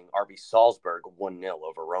losing. RB Salzburg 1-0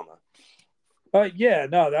 over Roma. Yeah,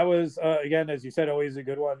 no, that was, again, as you said, always a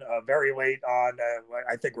good one. Very late on.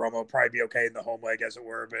 I think Roma will probably be okay in the home leg, as it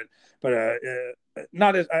were, but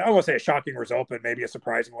not as, I won't say a shocking result, but maybe a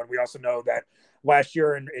surprising one. We also know that last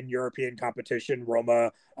year in European competition,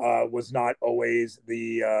 Roma was not always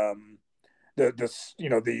the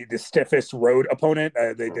stiffest road opponent.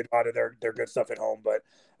 They did a lot of their good stuff at home, but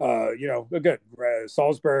they're good.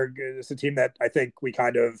 Salzburg is a team that I think we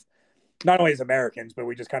kind of, not only as Americans, but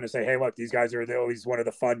we just kind of say, hey, look, these guys they're always one of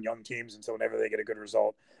the fun young teams. And so whenever they get a good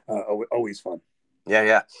result, always fun.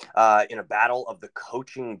 Yeah. In a battle of the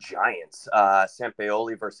coaching giants,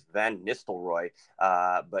 Sampaoli versus Van Nistelrooy.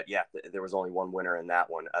 But yeah, there was only one winner in that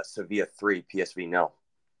one. Sevilla 3, PSV 0.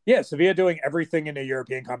 Yeah, Sevilla doing everything in a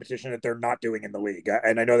European competition that they're not doing in the league.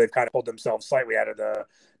 And I know they've kind of pulled themselves slightly out of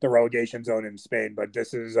the relegation zone in Spain, but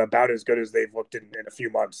this is about as good as they've looked in a few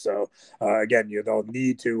months. So, again, they'll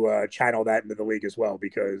need to channel that into the league as well,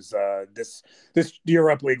 because this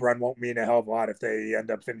Europa League run won't mean a hell of a lot if they end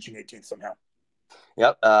up finishing 18th somehow.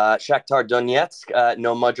 Yep. Shakhtar Donetsk,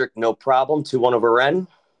 no Mudryk, no problem. 2-1 over Rennes.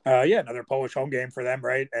 Yeah, another Polish home game for them,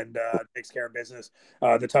 right? And takes care of business.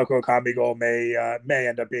 The Toko Ekambi goal may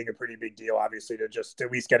end up being a pretty big deal, obviously, to just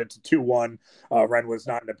at least get it to 2-1. Rennes was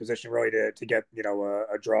not in a position really to get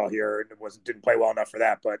a draw here, and didn't play well enough for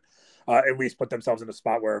that, but at least put themselves in a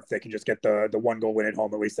spot where if they can just get the one goal win at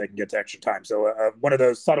home, at least they can get to extra time. So one of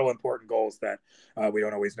those subtle important goals that we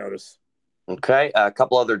don't always notice. Okay, a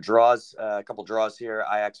couple other draws, here.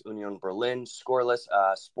 Ajax Union Berlin, scoreless.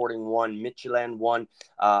 Sporting 1, Midtjylland 1.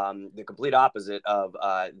 The complete opposite of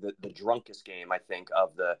the drunkest game, I think,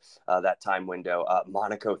 of that time window.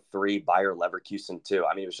 Monaco 3, Bayer Leverkusen 2.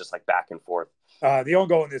 I mean, it was just back and forth. The own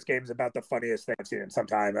goal in this game is about the funniest thing I've seen in some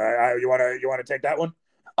time. You want to take that one?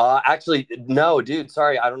 Actually, no, dude.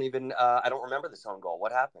 Sorry, I don't remember this own goal.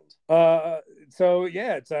 What happened? So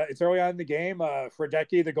yeah, it's early on in the game.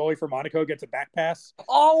 Fredecki, the goalie for Monaco, gets a back pass.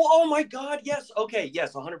 Oh my God! Yes. Okay.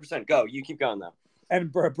 Yes. 100%. Go. You keep going though.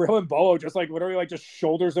 and Brillon Bolo just like literally like just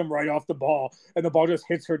shoulders him right off the ball, and the ball just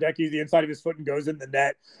hits Hradecki the inside of his foot and goes in the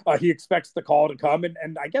net. He expects the call to come,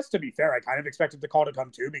 and I guess to be fair, I kind of expected the call to come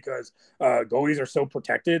too, because goalies are so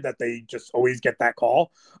protected that they just always get that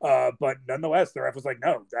call. But nonetheless, the ref was like,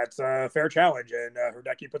 no, that's a fair challenge, and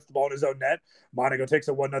Hradecki puts the ball in his own net. Monaco takes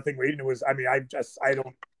a 1-0 lead, and it was, I mean, I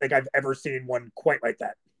don't think I've ever seen one quite like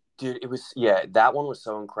that. Dude, it was, yeah, that one was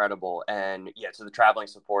so incredible. And yeah, to the traveling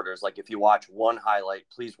supporters, like if you watch one highlight,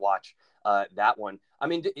 please watch that one. I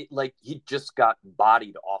mean, like he just got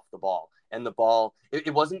bodied off the ball. And the ball,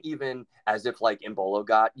 it wasn't even as if like Embolo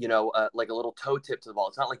got, like a little toe tip to the ball.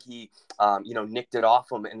 It's not like he, nicked it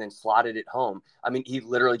off him and then slotted it home. I mean, he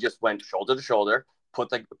literally just went shoulder to shoulder, put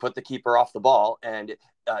the keeper off the ball, and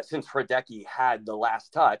since Hradecki had the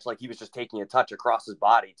last touch, like he was just taking a touch across his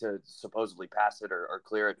body to supposedly pass it or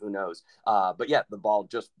clear it, who knows. But yeah, the ball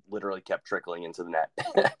just literally kept trickling into the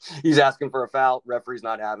net. He's asking for a foul, referee's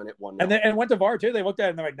not having it, 1-0. And went to VAR too. They looked at it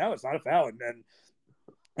and they're like, no, it's not a foul. And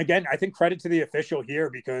again, I think credit to the official here,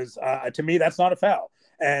 because to me, that's not a foul.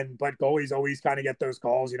 But goalies always kind of get those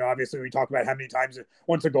calls. Obviously we talk about how many times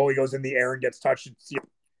once a goalie goes in the air and gets touched,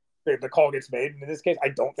 the call gets made. And in this case, I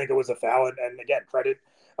don't think it was a foul. And again, credit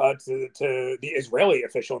to the Israeli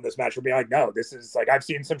official in this match for being like, no, this is like, I've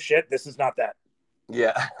seen some shit. This is not that.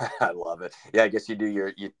 Yeah, I love it. Yeah, I guess you do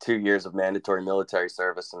your 2 years of mandatory military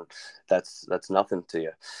service, and that's nothing to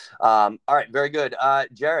you. All right, very good.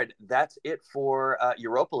 Jared, that's it for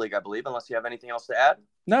Europa League, I believe, unless you have anything else to add.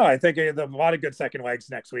 No, I think a lot of good second legs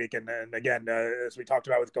next week. And then again, as we talked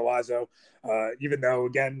about with Golazo, even though,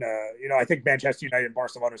 again, I think Manchester United and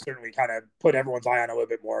Barcelona certainly kind of put everyone's eye on a little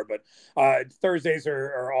bit more. But Thursdays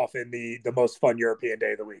are often the most fun European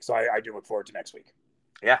day of the week. So I do look forward to next week.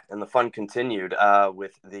 Yeah, and the fun continued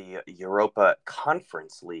with the Europa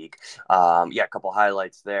Conference League. A couple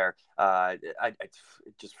highlights there. I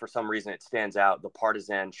just for some reason it stands out. The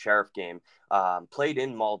Partizan Sheriff game played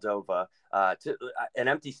in Moldova to an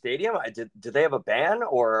empty stadium. Did they have a ban,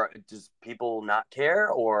 or does people not care,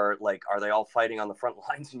 or like are they all fighting on the front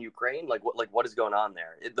lines in Ukraine? What is going on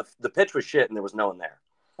there? The pitch was shit and there was no one there.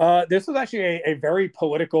 This was actually a very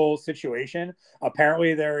political situation.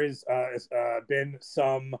 Apparently, there has been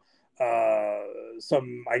some,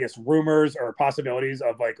 I guess, rumors or possibilities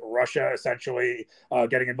of like Russia essentially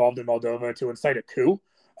getting involved in Moldova to incite a coup.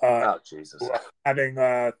 Oh, Jesus. Having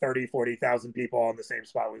 30, 40,000 people on the same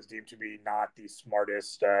spot was deemed to be not the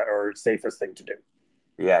smartest or safest thing to do.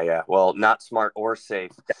 Yeah. Well, not smart or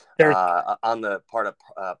safe. On the part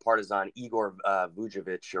of Partizan, Igor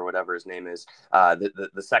Vujovic, or whatever his name is,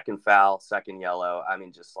 the second foul, second yellow. I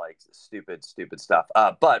mean, just like stupid stuff.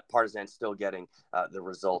 But Partizan still getting the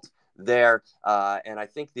result there. And I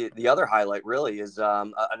think the other highlight really is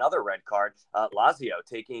another red card. Lazio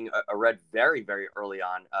taking a red very, very early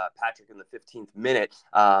on. Patrick in the 15th minute.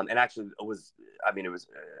 And actually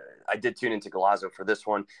I did tune into Golazo for this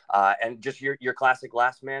one. And just your classic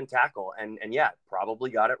last man tackle. And yeah, probably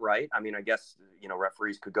got it right. I mean, I guess,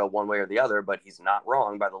 referees could go one way or the other, but he's not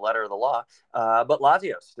wrong by the letter of the law. But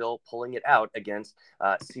Lazio still pulling it out against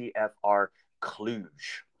CFR Cluj.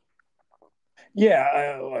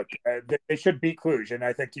 Yeah, look, they should beat Cluj, and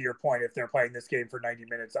I think to your point, if they're playing this game for 90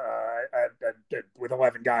 minutes with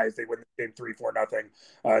 11 guys, they win the game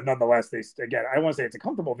 3-4-0. Nonetheless, I want to say it's a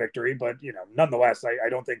comfortable victory, but nonetheless, I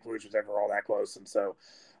don't think Cluj was ever all that close, and so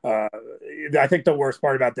I think the worst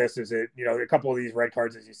part about this is a couple of these red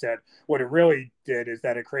cards, as you said, what it really did is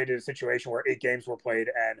that it created a situation where 8 games were played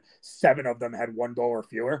and 7 of them had 1 goal or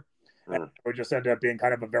fewer. And it would just end up being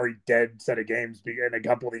kind of a very dead set of games, and a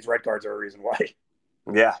couple of these red cards are a reason why.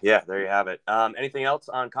 Yeah, there you have it. Anything else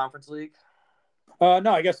on Conference League?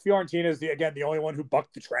 No, I guess Fiorentina is the only one who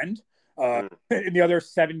bucked the trend. In the other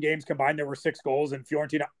 7 games combined, there were 6 goals, and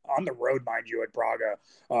Fiorentina on the road, mind you, at Braga,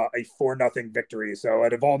 a 4-0 victory. So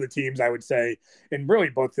out of all the teams, I would say, in really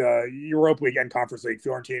both Europa League and Conference League,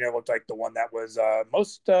 Fiorentina looked like the one that was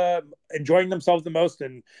most enjoying themselves the most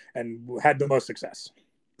and had the most success.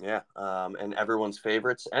 Yeah, and everyone's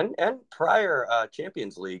favorites and prior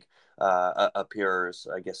Champions League appearers,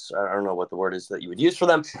 I guess, I don't know what the word is that you would use for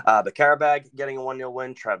them, but Karabag getting a 1-0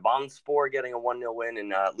 win, Trabzonspor getting a 1-0 win,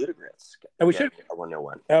 and Ludogorets getting a 1-0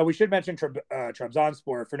 win. We should mention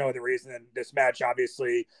Trabzonspor for no other reason than this match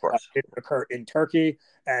obviously did occur in Turkey,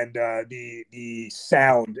 and the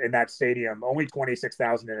sound in that stadium, only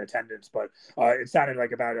 26,000 in attendance, but it sounded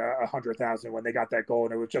like about 100,000 when they got that goal,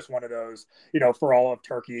 and it was just one of those, for all of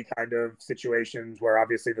Turkey kind of situations where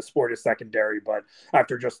obviously the sport is secondary, but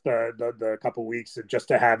after just the the couple weeks, just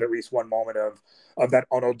to have at least one moment of that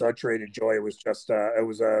unadulterated joy. It was just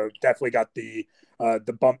definitely got the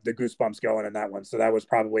goosebumps going in that one. So that was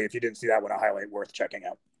probably, if you didn't see that one, a highlight worth checking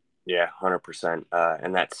out. Yeah, 100%.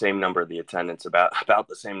 And that same number, the attendance, about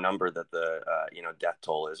the same number that the death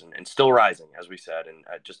toll is, and still rising, as we said, and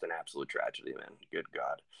just an absolute tragedy, man. Good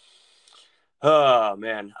God. Oh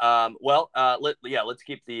man. Let's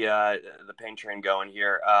keep the pain train going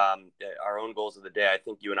here. Our own goals of the day. I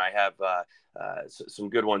think you and I have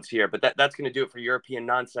some good ones here, but that's going to do it for European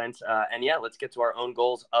nonsense. And yeah, let's get to our own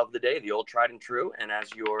goals of the day, the old tried and true. And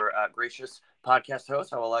as your gracious podcast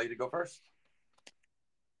host, I will allow you to go first.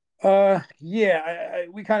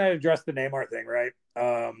 We kind of addressed the Neymar thing, right?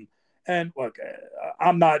 And look,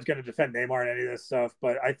 I'm not going to defend Neymar and any of this stuff,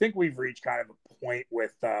 but I think we've reached kind of a point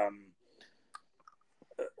with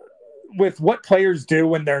what players do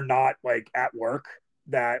when they're not like at work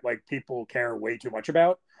that like people care way too much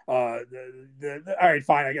about. All right,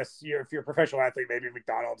 fine. I guess if you're a professional athlete, maybe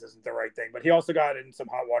McDonald's isn't the right thing, but he also got in some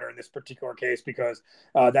hot water in this particular case because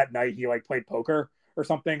that night he like played poker or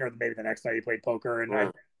something, or maybe the next night he played poker,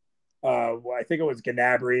 and I think it was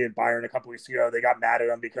Gnabry and Bayern a couple weeks ago. They got mad at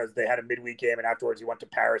him because they had a midweek game, and afterwards he went to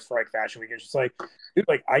Paris for like fashion week. It's just like, dude,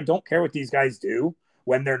 like I don't care what these guys do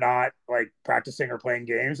when they're not like practicing or playing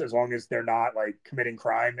games, as long as they're not like committing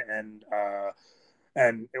crime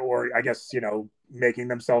or I guess making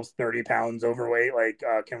themselves 30 pounds overweight. Like,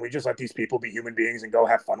 can we just let these people be human beings and go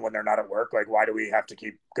have fun when they're not at work? Like, why do we have to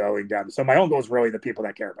keep going down? So my own goal is really the people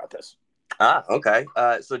that care about this. Okay.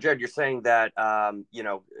 So, Jared, you're saying that,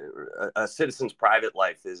 a citizen's private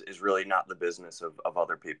life is really not the business of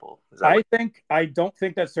other people. I don't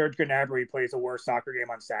think that Serge Gnabry plays a worse soccer game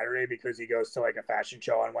on Saturday because he goes to like a fashion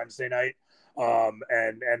show on Wednesday night.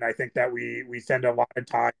 And I think that we spend a lot of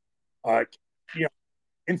time,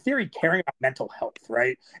 in theory, caring about mental health,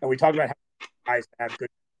 right? And we talk about how guys have good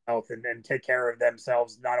health and take care of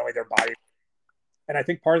themselves, not only their body. And I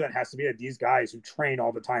think part of that has to be that these guys who train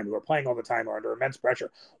all the time, who are playing all the time, are under immense pressure,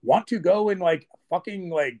 want to go and like fucking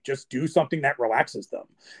like just do something that relaxes them.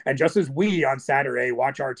 And just as we on Saturday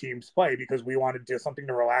watch our teams play because we want to do something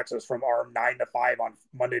to relax us from our 9 to 5 on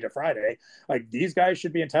Monday to Friday, like these guys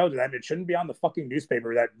should be entitled to that. And it shouldn't be on the fucking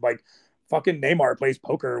newspaper that like fucking Neymar plays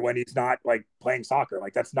poker when he's not like playing soccer.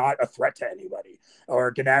 Like that's not a threat to anybody.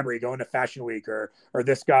 Or Gnabry going to Fashion Week, or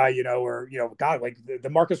this guy, God, like the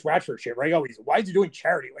Marcus Rashford shit, right? Oh, why is he doing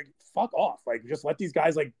charity? Like fuck off. Like just let these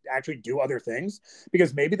guys like actually do other things,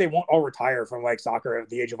 because maybe they won't all retire from like soccer at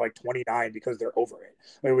the age of like 29 because they're over it.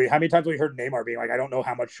 Like, how many times have we heard Neymar being like, I don't know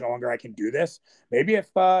how much longer I can do this? Maybe if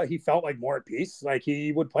he felt like more at peace, like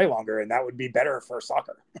he would play longer, and that would be better for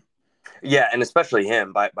soccer. Yeah, and especially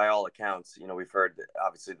him, by all accounts, we've heard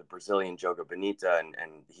obviously the Brazilian Joga Bonita, and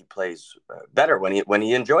he plays better when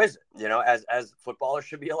he enjoys it, as footballers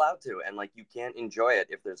should be allowed to. And like, you can't enjoy it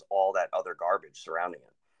if there's all that other garbage surrounding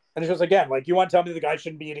it. And it's just, again, like, you want to tell me the guy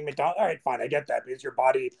shouldn't be eating McDonald's? All right, fine, I get that, because your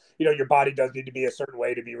body, your body does need to be a certain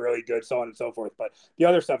way to be really good, so on and so forth. But the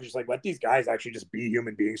other stuff is just like, let these guys actually just be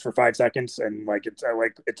human beings for 5 seconds, and like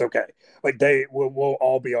it's okay. Like they will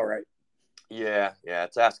all be all right. Yeah,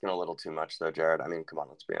 it's asking a little too much though, Jared. I mean, come on,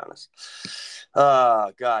 let's be honest.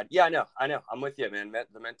 Oh God, yeah, I know. I'm with you, man.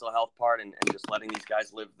 The mental health part and just letting these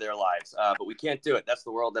guys live their lives, but we can't do it. That's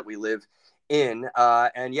the world that we live in.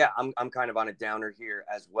 And yeah, I'm kind of on a downer here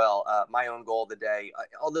as well. My own goal of the day,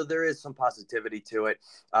 although there is some positivity to it,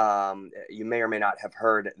 you may or may not have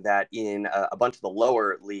heard that in a bunch of the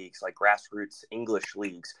lower leagues, like grassroots English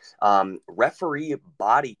leagues, referee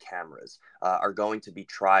body cameras are going to be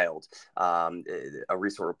trialed. A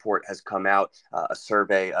recent report has come out, a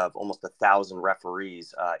survey of almost 1,000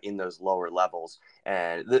 referees in those lower levels.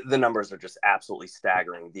 And the numbers are just absolutely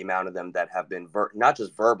staggering. The amount of them that have been not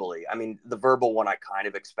just verbally, I mean, the verbal one I kind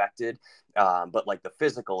of expected, but like the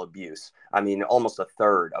physical abuse. I mean, almost a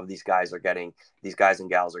third of these guys and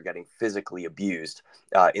gals are getting physically abused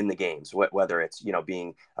in the games, whether it's,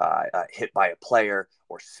 being hit by a player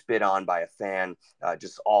or spit on by a fan,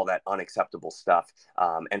 just all that unacceptable stuff.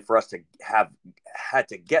 And for us to have had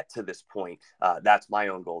to get to this point, that's my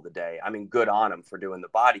own goal of the day. I mean, good on them for doing the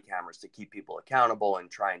body cameras to keep people accountable and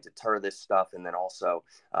trying to deter this stuff, and then also,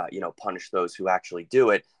 punish those who actually do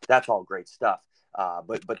it. That's all great stuff.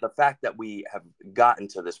 But the fact that we have gotten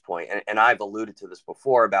to this point, and I've alluded to this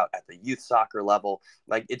before about at the youth soccer level,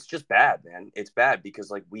 like it's just bad, man. It's bad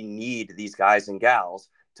because like we need these guys and gals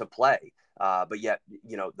to play. But yet,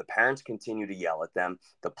 the parents continue to yell at them.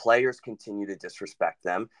 The players continue to disrespect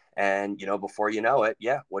them. And, before you know it,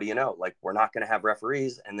 what do you know? Like, we're not going to have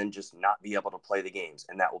referees and then just not be able to play the games.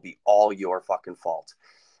 And that will be all your fucking fault.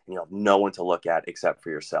 and you'll have no one to look at except for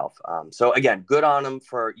yourself. So again, good on them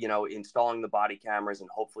for, installing the body cameras, and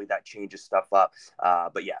hopefully that changes stuff up.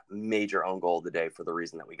 But yeah, major own goal of the day for the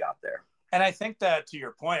reason that we got there. And I think that, to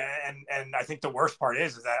your point, and I think the worst part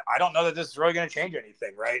is that I don't know that this is really going to change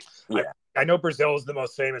anything, right? Yeah. I know Brazil is the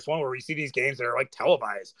most famous one where we see these games that are like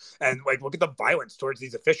televised, and like look at the violence towards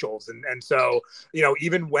these officials, and so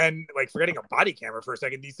even when, like, forgetting a body camera for a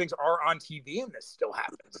second, these things are on TV and this still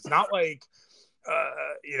happens. It's not like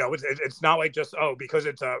it's not like just because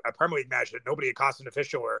it's a Premier League match that nobody accosts an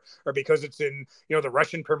official, or because it's in the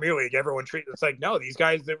Russian Premier League everyone treats. It's like, no, these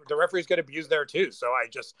guys, the referees get abused there too. So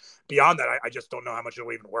beyond that, I just don't know how much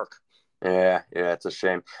it'll even work. Yeah, it's a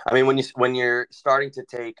shame. I mean, when you're starting to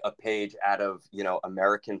take a page out of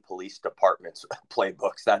American police departments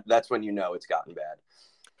playbooks, that's when it's gotten bad.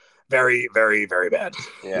 Very, very, very bad.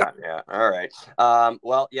 Yeah. All right.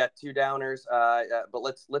 Well, yeah, 2 downers. But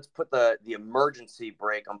let's put the emergency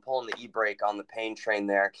brake. I'm pulling the e-brake on the pain train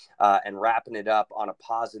there, and wrapping it up on a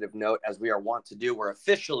positive note, as we are wont to do. We're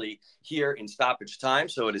officially here in stoppage time,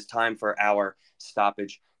 so it is time for our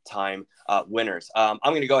stoppage time winners. I'm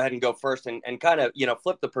going to go ahead and go first and kind of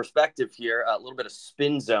flip the perspective here, a little bit of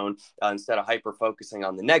spin zone instead of hyper focusing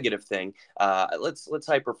on the negative thing. Let's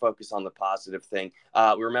hyper focus on the positive thing.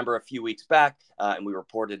 We remember a few weeks back, and we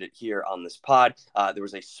reported it here on this pod, there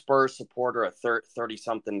was a Spurs supporter, a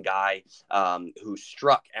 30-something guy, who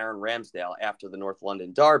struck Aaron Ramsdale after the North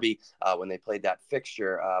London derby when they played that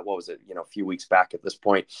fixture. What was it? A few weeks back at this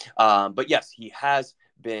point. But yes, he has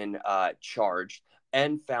been charged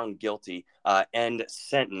and found guilty and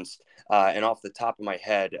sentenced. And off the top of my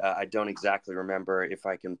head, I don't exactly remember if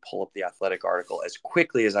I can pull up the Athletic article as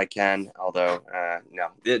quickly as I can, although no,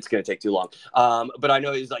 it's going to take too long. But I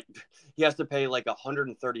know he's like, he has to pay like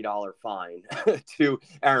 $130 fine to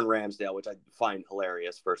Aaron Ramsdale, which I find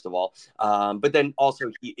hilarious, first of all. But then also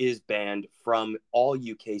he is banned from all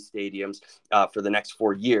UK stadiums for the next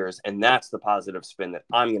 4 years. And that's the positive spin that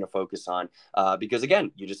I'm going to focus on, because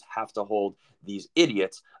again, you just have to hold these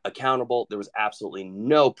idiots accountable. There was absolutely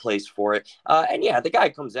no place for it. And yeah, the guy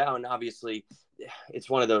comes out, and obviously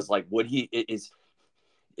it's one of those, like,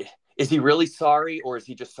 is he really sorry, or is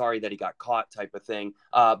he just sorry that he got caught type of thing?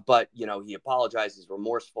 But he apologizes,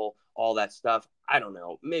 remorseful, all that stuff. I don't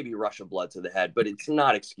know, maybe rush of blood to the head, but it's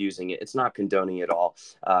not excusing it. It's not condoning it all.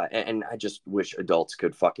 And I just wish adults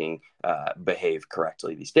could fucking behave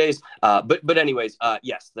correctly these days. But anyways,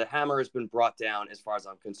 yes, the hammer has been brought down as far as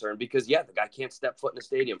I'm concerned, because the guy can't step foot in a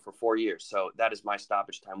stadium for 4 years. So that is my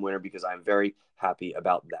stoppage time winner, because I'm very happy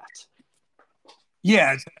about that.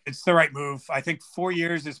 Yeah, it's the right move. I think 4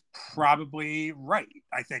 years is probably right.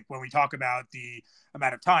 I think when we talk about the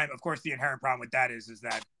amount of time, of course, the inherent problem with that is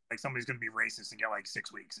that, like, somebody's going to be racist and get like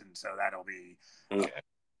 6 weeks, and so that'll be,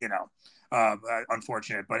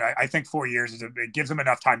 unfortunate. But I think 4 years it gives him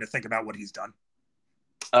enough time to think about what he's done.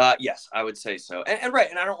 Yes, I would say so. And right.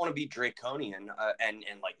 And I don't want to be draconian and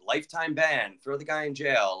like lifetime ban, throw the guy in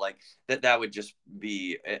jail. Like that would just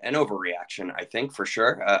be an overreaction, I think, for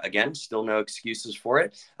sure. Again, still no excuses for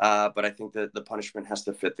it. But I think that the punishment has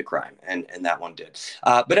to fit the crime. And that one did.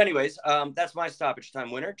 But anyways, that's my stoppage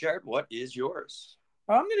time winner. Jared, what is yours?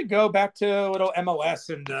 I'm going to go back to a little MLS,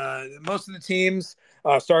 and most of the teams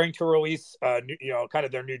starting to release, kind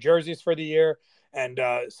of their new jerseys for the year. And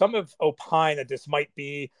some have opined that this might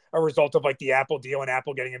be a result of like the Apple deal, and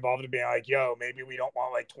Apple getting involved and being like, yo, maybe we don't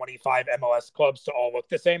want like 25 MLS clubs to all look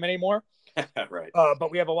the same anymore. Right.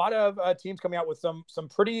 But we have a lot of teams coming out with some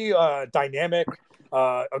pretty dynamic,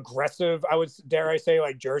 aggressive, I would dare I say,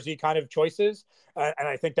 like jersey kind of choices. And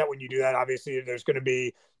I think that when you do that, obviously there's going to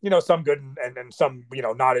be, some good and some,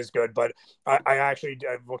 not as good. But I've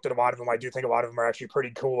looked at a lot of them. I do think a lot of them are actually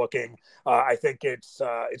pretty cool looking. I think it's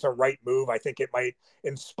a right move. I think it might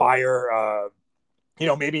inspire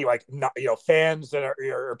maybe like not, fans that are,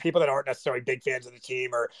 or people that aren't necessarily big fans of the team,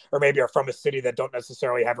 or maybe are from a city that don't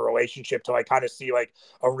necessarily have a relationship, to like kind of see like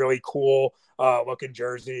a really cool looking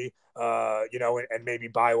jersey, and maybe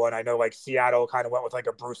buy one. I know like Seattle kind of went with like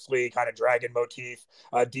a Bruce Lee kind of dragon motif.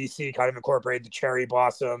 DC kind of incorporated the cherry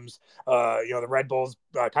blossoms. The Red Bulls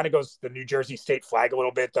kind of goes the New Jersey state flag a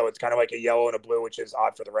little bit, though it's kind of like a yellow and a blue, which is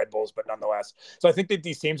odd for the Red Bulls, but nonetheless. So I think that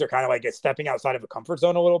these teams are kind of like stepping outside of a comfort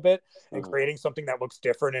zone a little bit and creating something that looks looks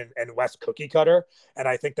different and less cookie cutter. And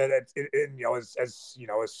I think that as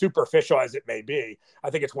superficial as it may be, I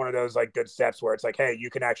think it's one of those like good steps where it's like, hey, you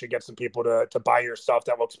can actually get some people to buy your stuff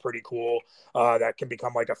that looks pretty cool, that can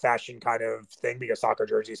become like a fashion kind of thing, because soccer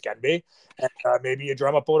jerseys can be. And maybe you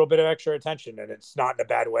drum up a little bit of extra attention, and it's not in a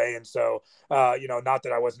bad way. And so, not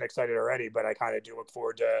that I wasn't excited already, but I kind of do look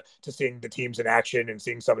forward to seeing the teams in action and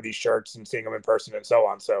seeing some of these shirts and seeing them in person and so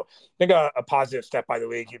on. So I think a positive step by the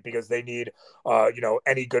league, because they need,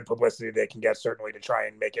 any good publicity they can get, certainly, to try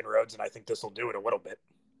and make inroads. And I think this will do it a little bit.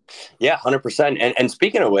 Yeah, 100%. And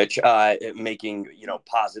speaking of which, making,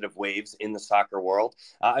 positive waves in the soccer world.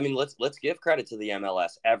 Let's give credit to the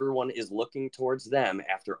MLS. Everyone is looking towards them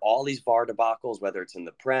after all these VAR debacles, whether it's in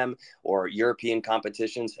the Prem or European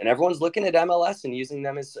competitions. And everyone's looking at MLS and using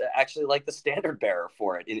them as actually like the standard bearer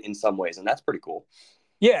for it in some ways. And that's pretty cool.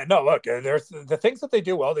 Yeah, no, look, there's the things that they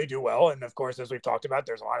do well. And of course, as we've talked about,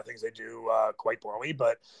 there's a lot of things they do quite poorly.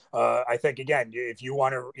 But I think, again, if you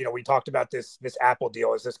want to, we talked about this Apple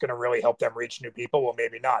deal. Is this going to really help them reach new people? Well,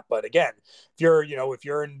 maybe not. But again, if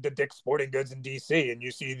you're in the Dick's Sporting Goods in DC and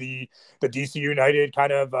you see the DC United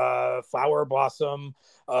kind of flower blossom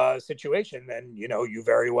situation, then, you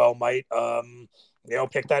very well might,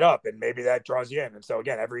 pick that up, and maybe that draws you in. And so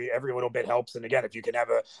again, every little bit helps. And again, if you can have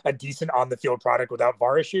a decent on the field product without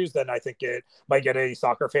VAR issues, then I think it might get a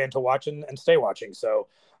soccer fan to watch and stay watching. So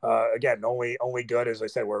again, only good. As I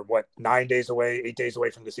said, we're 8 days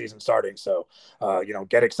away from the season starting. So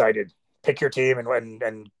get excited, pick your team,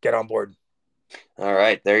 and get on board. All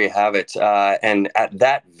right, there you have it. And at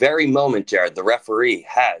that very moment, Jared, the referee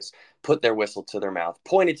has put their whistle to their mouth,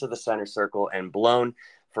 pointed to the center circle, and blown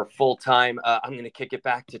for full time. I'm going to kick it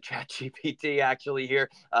back to ChatGPT actually here,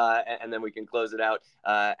 and then we can close it out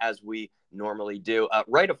as we normally do.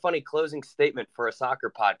 Write a funny closing statement for a soccer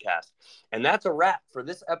podcast. And that's a wrap for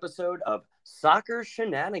this episode of Soccer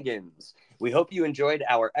Shenanigans. We hope you enjoyed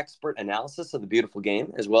our expert analysis of the beautiful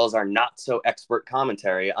game, as well as our not so expert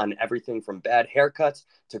commentary on everything from bad haircuts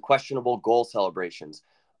to questionable goal celebrations.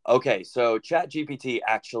 Okay, so ChatGPT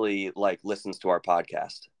actually listens to our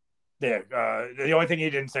podcast. Yeah, the only thing he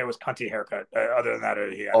didn't say was cunty haircut. Other than that,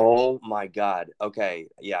 he had. Oh my God. Okay,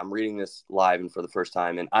 yeah, I'm reading this live and for the first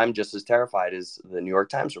time, and I'm just as terrified as the New York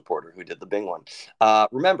Times reporter who did the Bing one.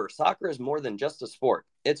 Remember, soccer is more than just a sport.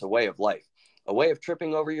 It's a way of life, a way of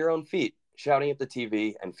tripping over your own feet, shouting at the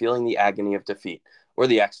TV, and feeling the agony of defeat, or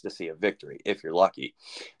the ecstasy of victory, if you're lucky.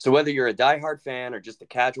 So whether you're a diehard fan or just a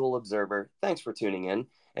casual observer, thanks for tuning in.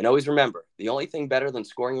 And always remember, the only thing better than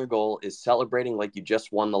scoring your goal is celebrating like you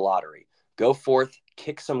just won the lottery. Go forth,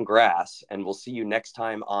 kick some grass, and we'll see you next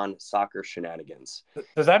time on Soccer Shenanigans.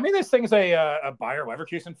 Does that mean this thing's a Bayer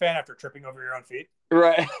Leverkusen fan after tripping over your own feet?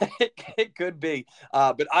 Right. It could be.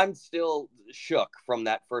 But I'm still shook from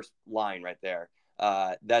that first line right there.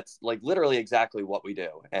 That's literally exactly what we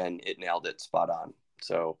do. And it nailed it spot on.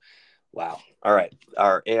 So, wow. All right.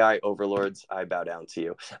 Our AI overlords, I bow down to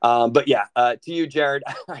you. But yeah, to you, Jared,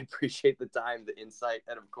 I appreciate the time, the insight,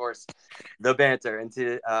 and of course, the banter. And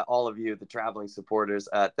to all of you, the traveling supporters,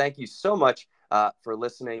 thank you so much for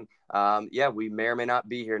listening. We may or may not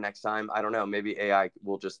be here next time. I don't know. Maybe AI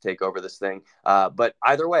will just take over this thing. But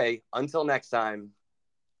either way, until next time.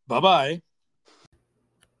 Bye-bye.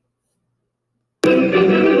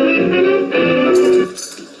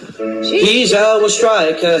 He's our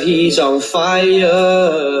striker, he's on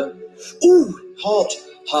fire. Ooh, hot,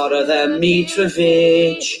 hotter than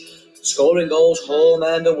Mitrovic. Scoring goals home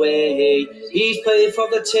and away. He's played for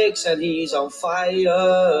the Ticks and he's on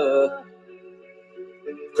fire.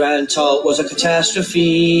 Grand Talk was a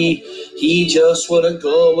catastrophe. He just wouldn't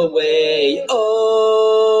go away. Oh,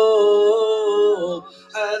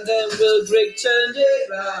 and then Will Grigg turned it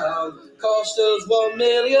round. Cost us £1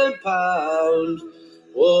 million.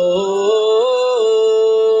 Whoa,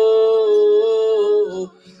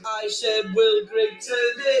 I said Will Grigg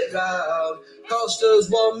turned it round, cost us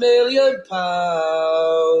 £1 million.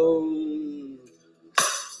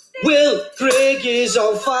 Will Grigg is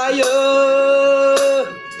on fire.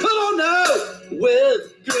 Come on now, Will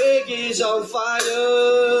Grigg is on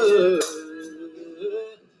fire.